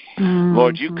 Mm-hmm.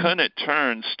 Lord, you couldn't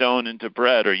turn stone into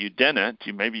bread, or you didn't.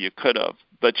 Maybe you could have,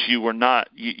 but you were not.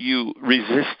 You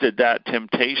resisted that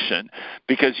temptation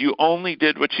because you only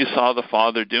did what you saw the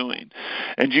Father doing,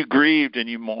 and you grieved and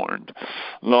you mourned,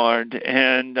 Lord.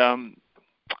 And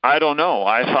I don't know.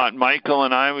 I thought Michael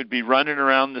and I would be running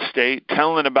around the state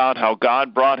telling about how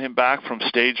God brought him back from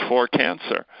stage 4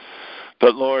 cancer.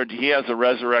 But, Lord, he has a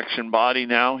resurrection body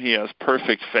now. He has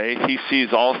perfect faith. He sees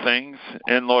all things.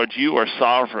 And, Lord, you are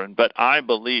sovereign. But I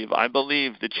believe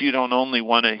that you don't only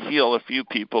want to heal a few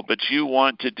people, but you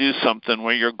want to do something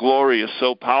where your glory is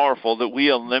so powerful that we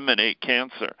eliminate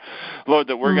cancer. Lord,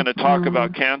 that we're going to talk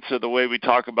about cancer the way we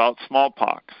talk about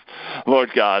smallpox, Lord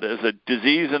God, as a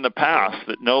disease in the past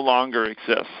that no longer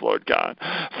exists, Lord God.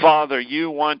 Father,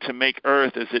 you want to make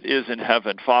earth as it is in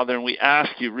heaven, Father, and we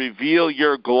ask you, reveal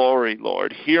your glory,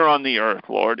 Lord, here on the earth,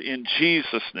 Lord, in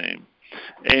Jesus' name.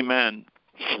 Amen.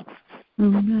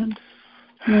 Amen.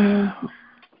 Amen.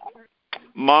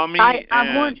 Mommy,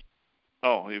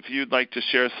 Oh, if you'd like to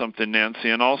share something, Nancy,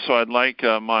 and also I'd like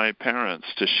my parents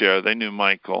to share. They knew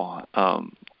Michael,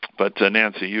 but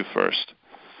Nancy, you first.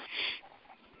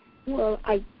 Well,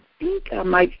 I think I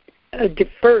might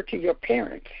defer to your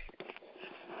parents.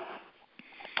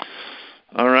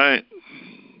 All right.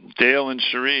 Dale and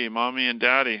Cherie, Mommy and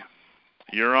Daddy,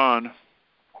 you're on.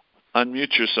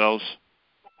 Unmute yourselves.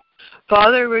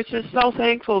 Father, we're just so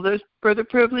thankful for the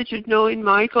privilege of knowing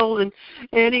Michael and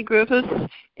Annie Griffiths.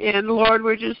 And, Lord,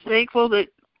 we're just thankful that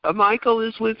Michael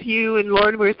is with you. And,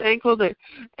 Lord, we're thankful that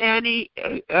Annie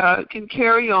can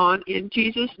carry on. In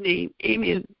Jesus' name,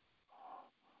 amen.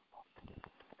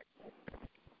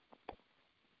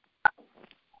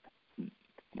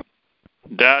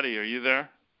 Daddy, are you there?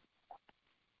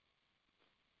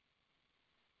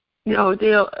 No,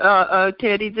 Dale,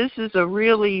 Teddy, this is a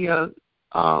really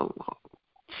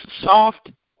soft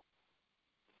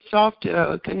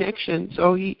connection,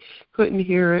 so he couldn't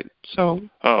hear it. So.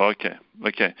 Oh, okay.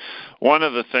 One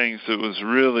of the things that was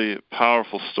really a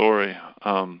powerful story.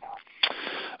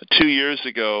 2 years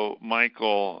ago,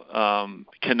 Michael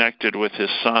connected with his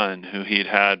son, who he'd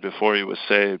had before he was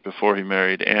saved, before he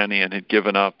married Annie, and had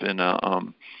given up in a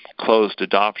closed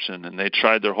adoption. And they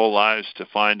tried their whole lives to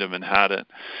find him and hadn't.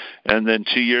 And then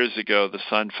 2 years ago, the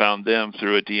son found them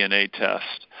through a DNA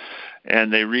test.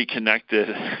 And they reconnected,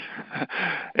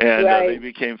 and they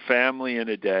became family in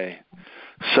a day.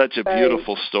 Such a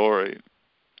beautiful story.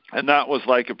 And that was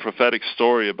like a prophetic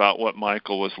story about what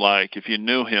Michael was like. If you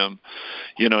knew him,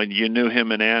 you knew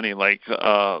him and Annie, like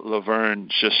Laverne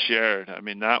just shared. I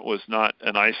mean, that was not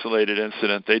an isolated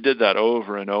incident. They did that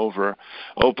over and over,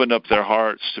 opened up their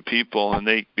hearts to people, and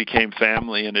they became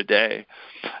family in a day,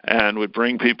 and would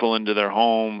bring people into their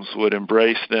homes, would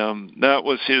embrace them. That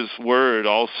was his word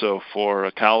also for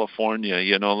California.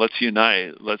 Let's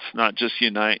unite. Let's not just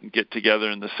unite and get together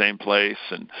in the same place,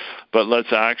 but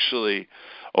let's actually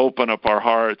open up our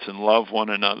hearts and love one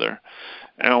another.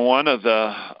 And one of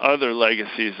the other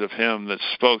legacies of him that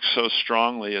spoke so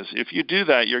strongly is, if you do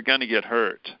that, you're going to get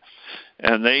hurt.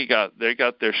 And they got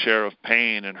their share of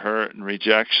pain and hurt and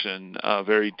rejection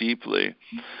very deeply.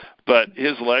 But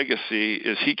his legacy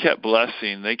is he kept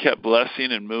blessing. They kept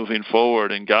blessing and moving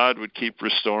forward, and God would keep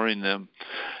restoring them.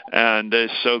 And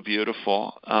it's so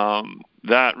beautiful.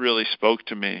 That really spoke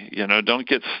to me. Don't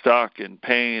get stuck in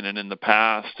pain and in the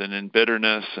past and in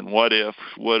bitterness and what if,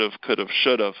 would have, could have,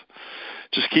 should have.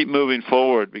 Just keep moving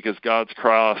forward, because God's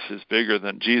cross is bigger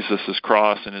than Jesus'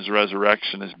 cross, and his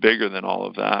resurrection is bigger than all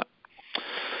of that.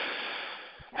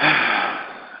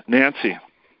 Nancy.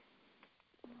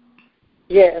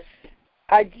 Yes,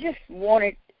 I just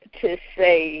wanted to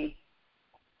say,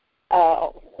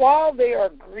 while they are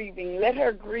grieving, let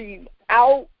her grieve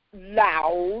out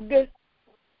loud.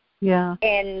 Yeah.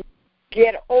 And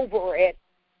get over it.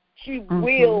 She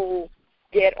will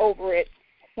get over it.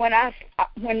 When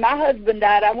my husband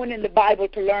died, I went in the Bible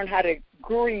to learn how to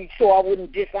grieve so I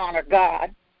wouldn't dishonor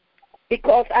God,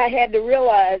 because I had to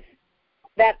realize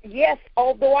that, yes,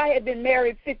 although I had been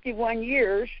married 51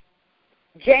 years,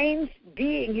 James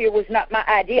being here was not my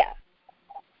idea.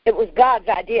 It was God's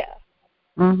idea.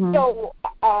 Mm-hmm. So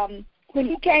when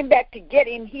he came back to get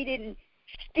him, he didn't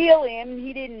steal him.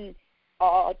 He didn't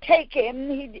take him.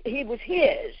 He was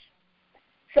his.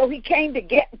 So he came to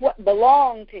get what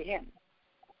belonged to him.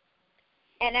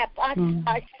 And if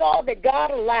I saw that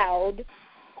God allowed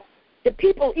the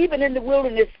people, even in the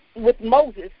wilderness with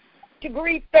Moses, to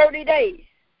grieve 30 days,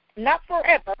 not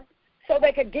forever, so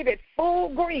they could give it full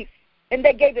grief. And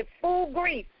they gave it full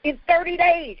grief in 30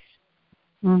 days.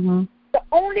 Mm-hmm. The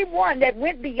only one that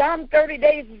went beyond 30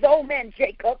 days was old man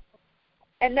Jacob,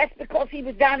 and that's because he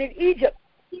was down in Egypt.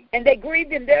 And they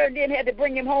grieved him there and then had to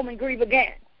bring him home and grieve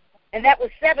again. And that was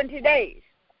 70 days.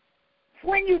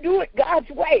 When you do it God's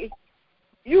way,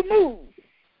 you move.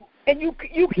 And you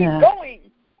keep going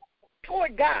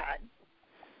toward God.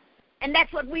 And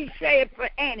that's what we say for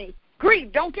Annie.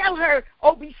 Grieve. Don't tell her,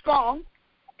 oh, be strong.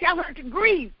 Tell her to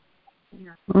grieve.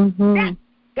 Mm-hmm. That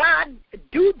God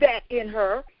do that in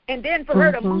her, and then for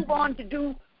her to move on to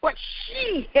do what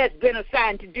she has been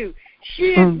assigned to do.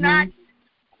 She is not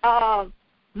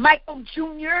Michael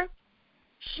Jr.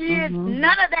 She is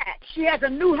none of that. She has a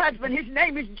new husband. His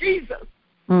name is Jesus.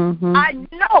 I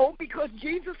know because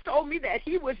Jesus told me that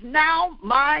he was now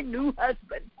my new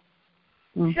husband.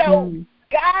 So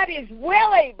God is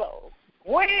well able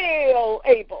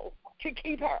to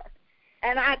keep her.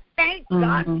 And I thank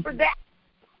God for that.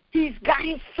 He's got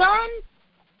his son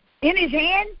in his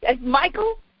hand, that's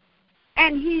Michael,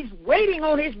 and he's waiting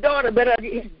on his daughter, but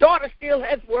his daughter still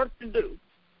has work to do.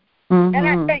 And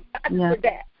I thank God for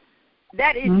that.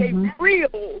 That is a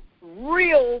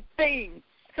real thing.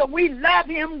 So we love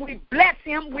him. We bless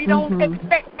him. We don't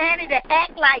expect Annie to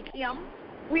act like him.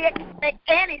 We expect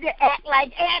Annie to act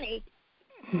like Annie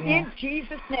in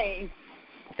Jesus' name.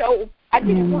 So I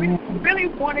just really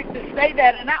wanted to say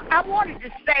that. And I wanted to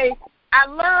say I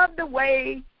love the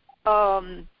way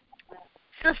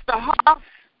Sister Hoff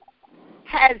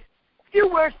has few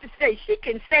words to say. She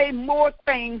can say more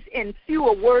things in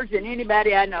fewer words than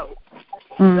anybody I know.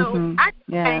 So I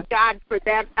thank God for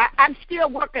that. I'm still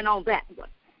working on that one.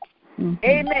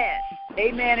 Amen.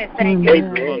 Amen, and thank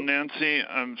you. Well, Nancy,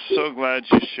 I'm so glad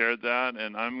you shared that,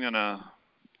 and I'm going to,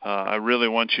 I really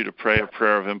want you to pray a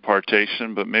prayer of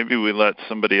impartation, but maybe we let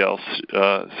somebody else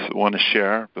want to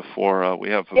share before we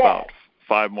have about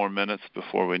 5 more minutes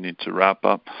before we need to wrap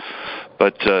up.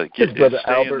 But stay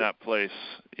in that place.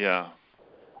 Yeah.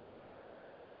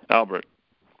 Albert,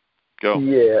 go.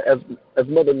 Yeah, as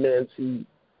Mother Nancy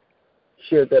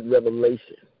shared that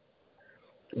revelation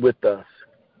with us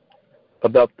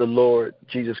about the Lord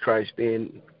Jesus Christ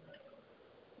being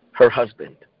her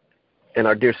husband and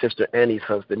our dear sister Annie's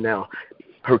husband now,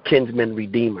 her kinsman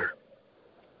redeemer.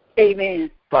 Amen.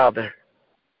 Father,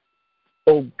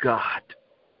 oh God,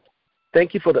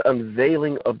 thank you for the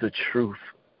unveiling of the truth.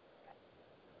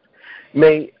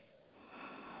 May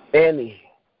Annie,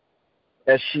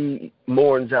 as she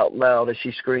mourns out loud, as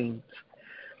she screams,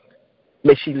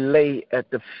 may she lay at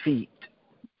the feet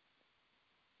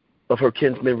of her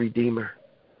kinsman redeemer.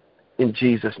 In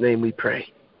Jesus' name we pray.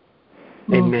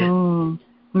 Amen.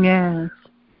 Yes.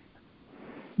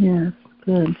 Yes.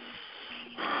 Good.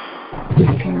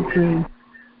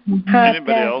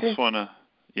 Anybody else want to?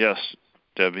 Yes,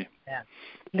 Debbie.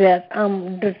 That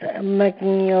just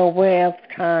making you aware of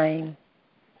time.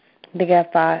 They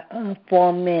got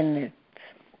 4 minutes.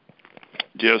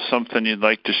 Do you have something you'd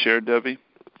like to share, Debbie?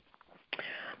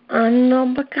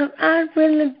 No, because I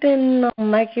really didn't know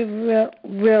Mikey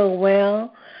real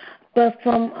well, but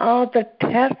from all the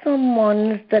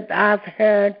testimonies that I've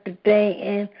heard today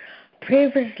and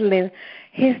previously,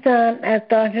 he said I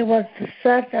thought he was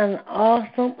such an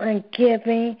awesome and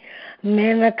giving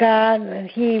man of God, and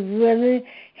he really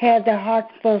had the heart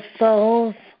for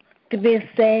souls to be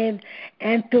saved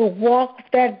and to walk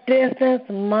that distance.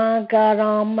 My God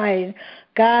Almighty,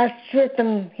 God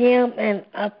strengthened him, and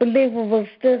I believe it was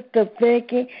Sister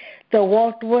Vicky that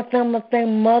walked with him. I think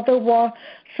Mother walked.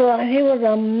 So he was an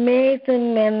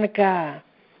amazing man of God.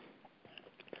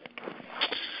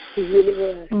 He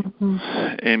really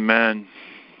was. Amen.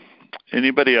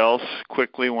 Anybody else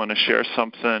quickly want to share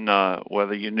something,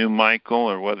 whether you knew Michael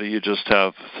or whether you just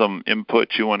have some input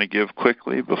you want to give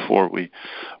quickly before we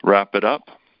wrap it up?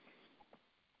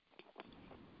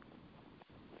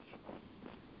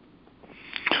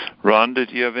 Rhonda,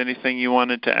 do you have anything you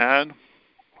wanted to add?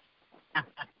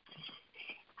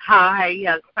 Hi,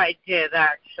 yes, I did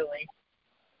actually.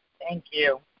 Thank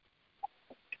you.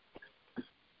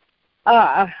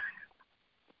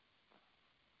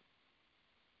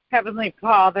 Heavenly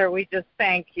Father, we just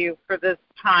thank you for this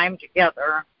time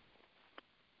together.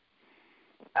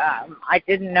 I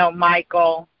didn't know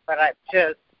Michael, but I've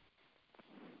just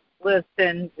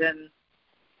listened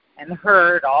and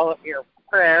heard all of your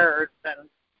prayers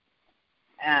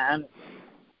and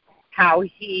how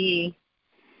he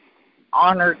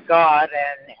honored God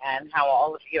and how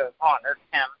all of you have honored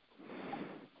him.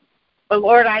 But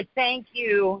Lord, I thank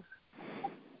you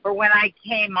for when I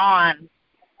came on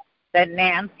that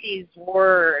Nancy's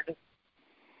word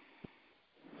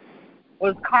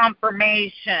was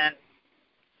confirmation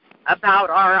about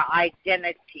our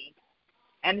identity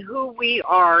and who we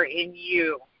are in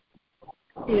you.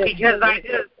 Yes. Because I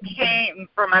just came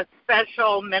from a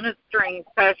special ministering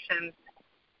session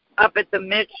up at the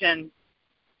mission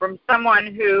from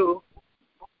someone who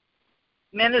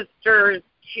ministers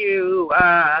to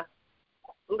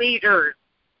leaders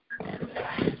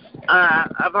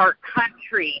of our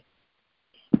country.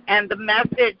 And the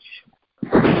message,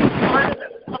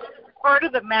 part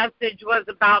of the message was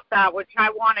about that, which I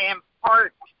want to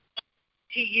impart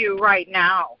to you right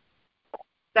now.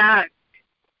 That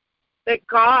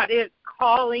God is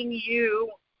calling you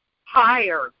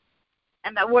higher,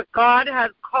 and that what God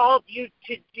has called you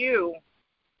to do,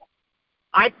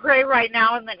 I pray right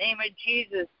now in the name of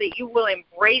Jesus that you will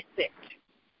embrace it,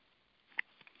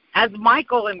 as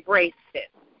Michael embraced it.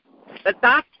 But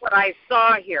that's what I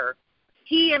saw here.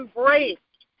 He embraced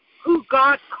who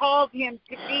God called him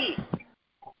to be.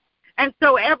 And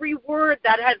so every word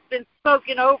that has been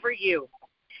spoken over you,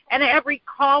 and every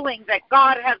calling that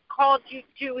God has called you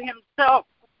to himself,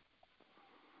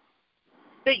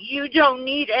 that you don't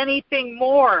need anything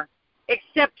more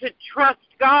except to trust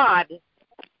God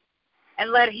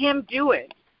and let him do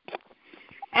it.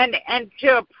 And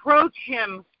to approach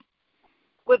him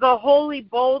with a holy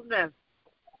boldness,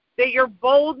 that your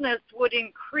boldness would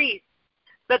increase,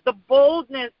 that the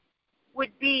boldness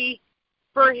would be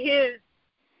for his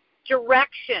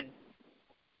direction.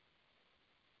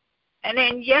 And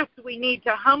then, yes, we need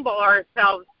to humble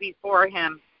ourselves before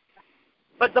him.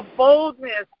 But the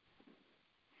boldness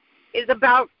is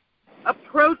about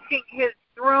approaching his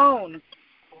throne,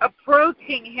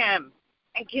 approaching him,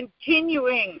 and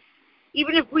continuing,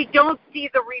 even if we don't see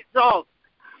the results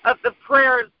of the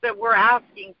prayers that we're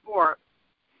asking for,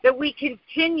 that we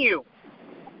continue,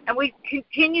 and we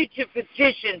continue to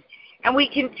petition, and we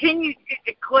continue to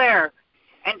declare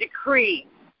and decree.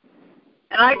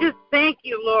 And I just thank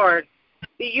you, Lord,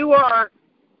 that you are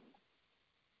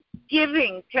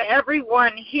giving to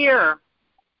everyone here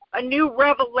a new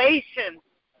revelation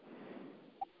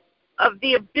of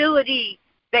the ability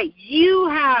that you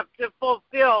have to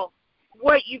fulfill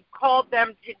what you've called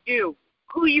them to do,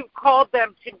 who you've called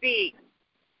them to be.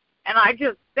 And I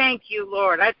just thank you,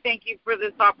 Lord. I thank you for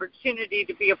this opportunity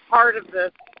to be a part of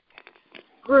this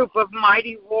group of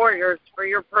mighty warriors for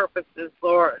your purposes,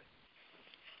 Lord.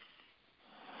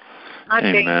 I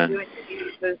Amen. thank you in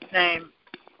Jesus' name.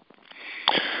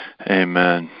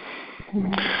 Amen.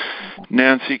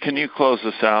 Nancy, can you close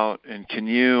us out, and can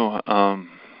you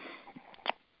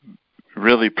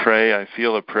really pray? I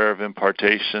feel a prayer of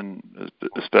impartation,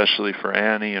 especially for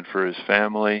Annie and for his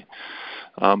family,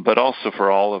 but also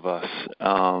for all of us.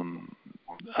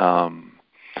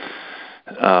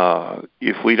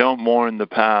 If we don't mourn the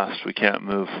past, we can't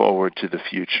move forward to the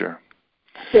future.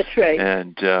 That's right.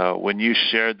 And when you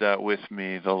shared that with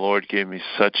me, the Lord gave me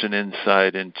such an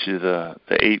insight into the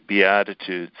 8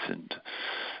 Beatitudes.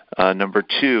 And number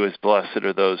 2 is, blessed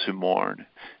are those who mourn.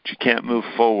 But you can't move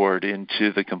forward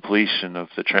into the completion of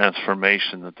the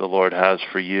transformation that the Lord has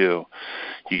for you.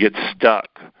 You get stuck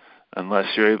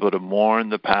unless you're able to mourn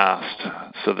the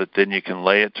past, so that then you can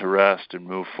lay it to rest and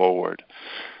move forward.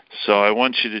 So I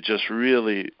want you to just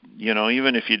really,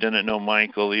 even if you didn't know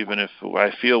Michael, even if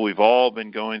I feel we've all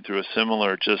been going through a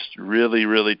similar, just really,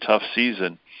 really tough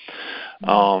season.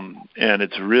 And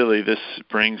it's really, this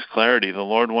brings clarity. The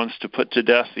Lord wants to put to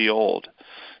death the old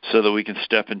so that we can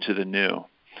step into the new.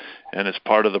 And it's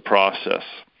part of the process.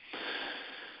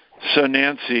 So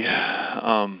Nancy,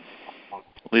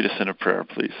 lead us in a prayer,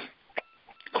 please.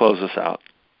 Close us out.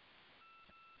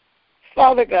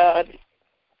 Father God,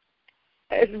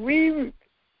 as we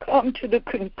come to the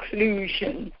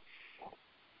conclusion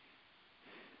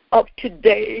of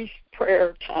today's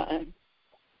prayer time,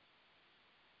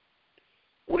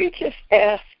 we just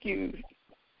ask you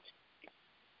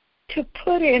to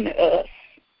put in us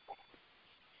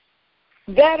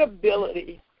that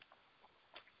ability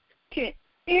to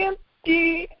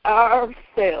empty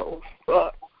ourselves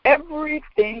for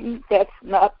everything that's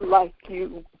not like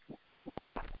you,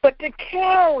 but to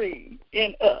carry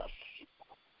in us,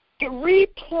 to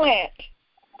replant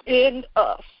in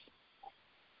us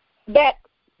that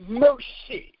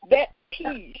mercy, that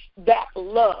peace, that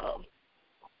love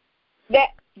that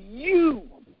you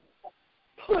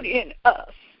put in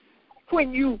us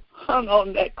when you hung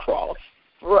on that cross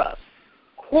for us.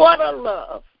 What a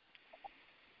love.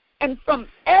 And from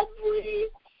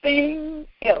everything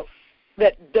else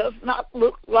that does not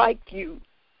look like you,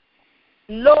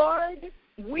 Lord,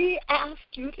 we ask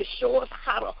you to show us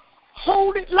how to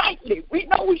hold it lightly. We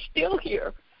know we're still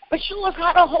here, but show us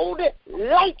how to hold it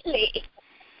lightly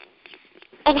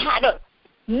and how to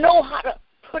know how to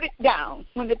put it down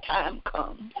when the time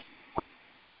comes.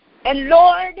 And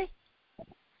Lord,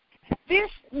 this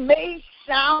may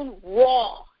sound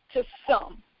raw to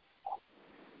some,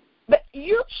 but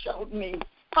you showed me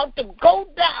how to go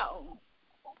down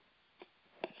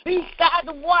beside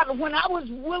the water when I was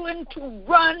willing to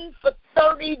run for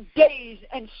 30 days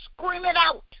and scream it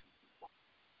out.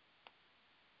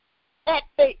 At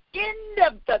the end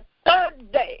of the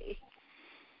third day,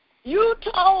 you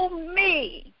told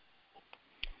me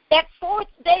that fourth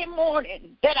day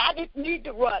morning that I didn't need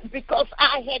to run because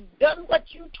I had done what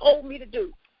you told me to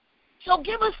do. So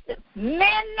give us, the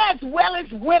men as well as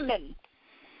women,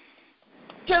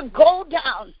 to go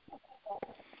down,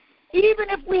 even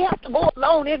if we have to go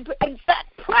alone, in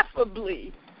fact,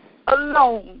 preferably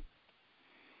alone,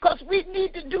 because we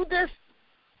need to do this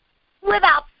with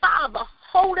our Father,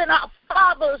 holding our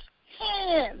Father's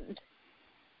hand,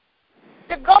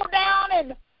 to go down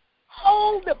and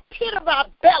hold the pit of our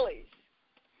bellies.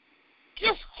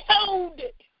 Just hold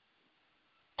it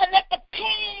and let the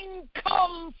pain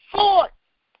come forth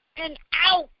and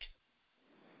out.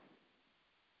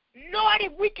 Lord,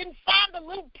 if we can find a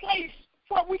little place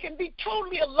where we can be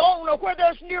totally alone or where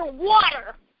there's near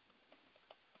water,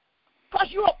 because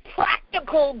you're a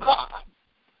practical God,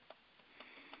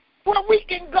 where we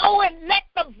can go and let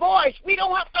the voice, we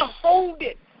don't have to hold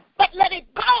it, but let it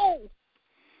go.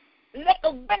 Let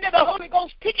the wind of the Holy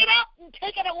Ghost pick it up and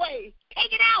take it away.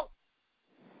 Take it out.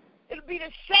 It'll be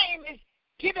the same as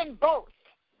giving birth.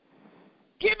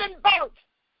 Giving birth.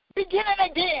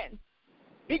 Beginning again.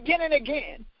 Beginning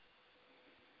again.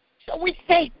 So we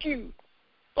thank you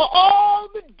for all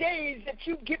the days that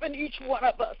you've given each one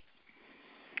of us.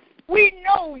 We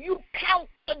know you count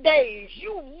the days.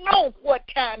 You know what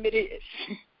time it is.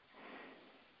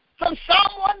 From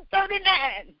Psalm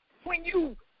 139, when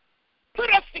you put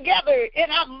us together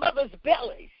in our mother's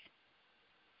bellies,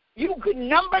 you could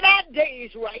number our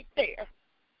days right there.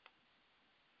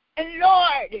 And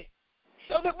Lord,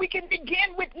 so that we can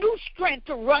begin with new strength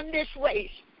to run this race,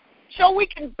 so we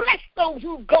can bless those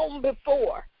who've gone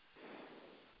before,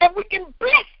 and we can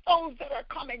bless those that are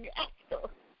coming after.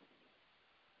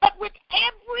 But with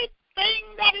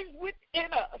everything that is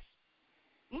within us,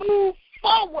 move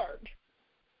forward,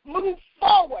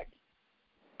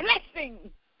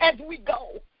 blessing as we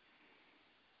go.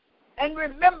 And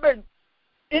remember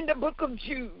in the book of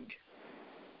Jude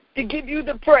to give you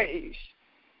the praise.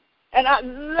 And I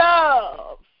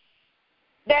love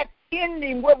that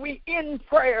ending where we end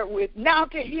prayer with, now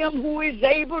to him who is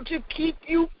able to keep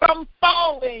you from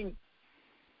falling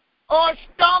or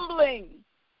stumbling,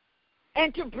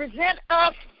 and to present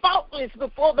us faultless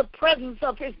before the presence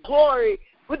of his glory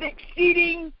with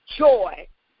exceeding joy.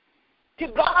 To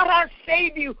God our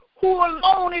Savior, who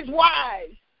alone is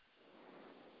wise,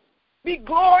 be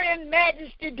glory and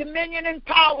majesty, dominion and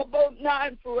power, both now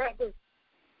and forever.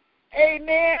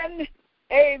 Amen,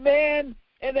 amen,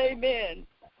 and amen.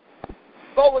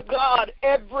 Go with God,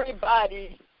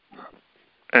 everybody.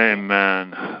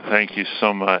 Amen. Thank you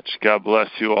so much. God bless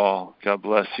you all. God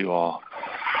bless you all.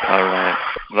 All right.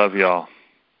 Love you all.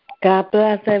 God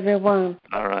bless everyone.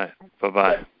 All right.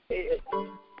 Bye-bye.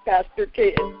 Pastor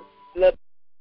Ted. Love